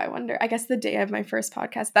day though, I wonder. I guess the day of my first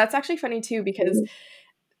podcast. That's actually funny too, because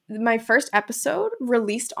my first episode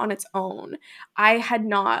released on its own. I had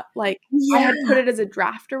not I had put it as a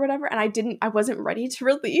draft or whatever, and I wasn't ready to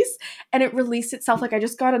release, and it released itself. Like I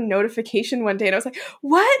just got a notification one day and I was like,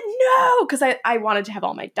 what? No! Because I wanted to have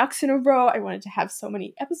all my ducks in a row. I wanted to have so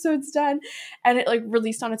many episodes done, and it like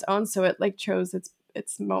released on its own. So it like chose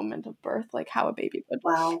its moment of birth, like how a baby would.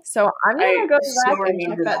 Wow. So I'm going to go back and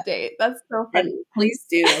check that date. That's so funny. And please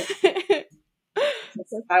do.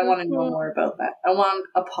 I want to know more about that. I want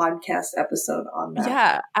a podcast episode on that.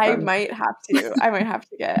 Yeah, I might have to. I might have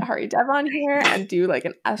to get Hari Dev on here and do like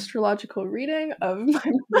an astrological reading of my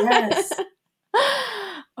Yes.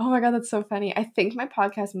 Oh my god, that's so funny. I think my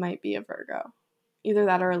podcast might be a Virgo. Either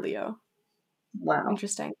that or a Leo. Wow.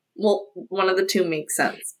 Interesting. Well, one of the two makes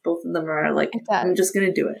sense. Both of them are like, I'm just going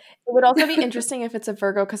to do it. It would also be interesting if it's a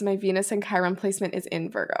Virgo, because my Venus and Chiron placement is in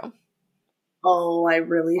Virgo. Oh, I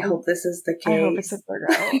really hope this is the case. I hope it's a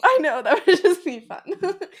Virgo. I know, that would just be fun.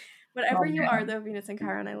 Whatever you are, though, Venus and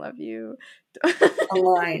Chiron, I love you.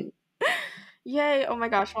 Align. Yay. Oh my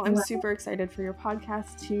gosh. Well, I'm super excited for your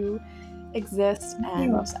podcast to exist.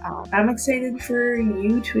 And I'm excited for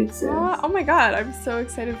you to exist. Oh my god. I'm so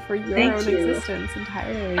excited for your own existence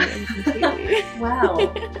entirely and completely.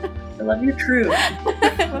 Wow. I love your truth.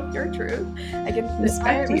 I love your truth. I can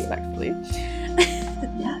inspire it respectfully.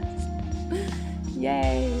 Yes.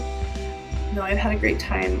 Yay. No, I've had a great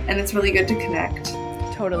time, and it's really good to connect.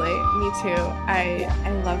 Totally. Me too.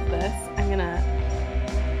 I love this. I'm gonna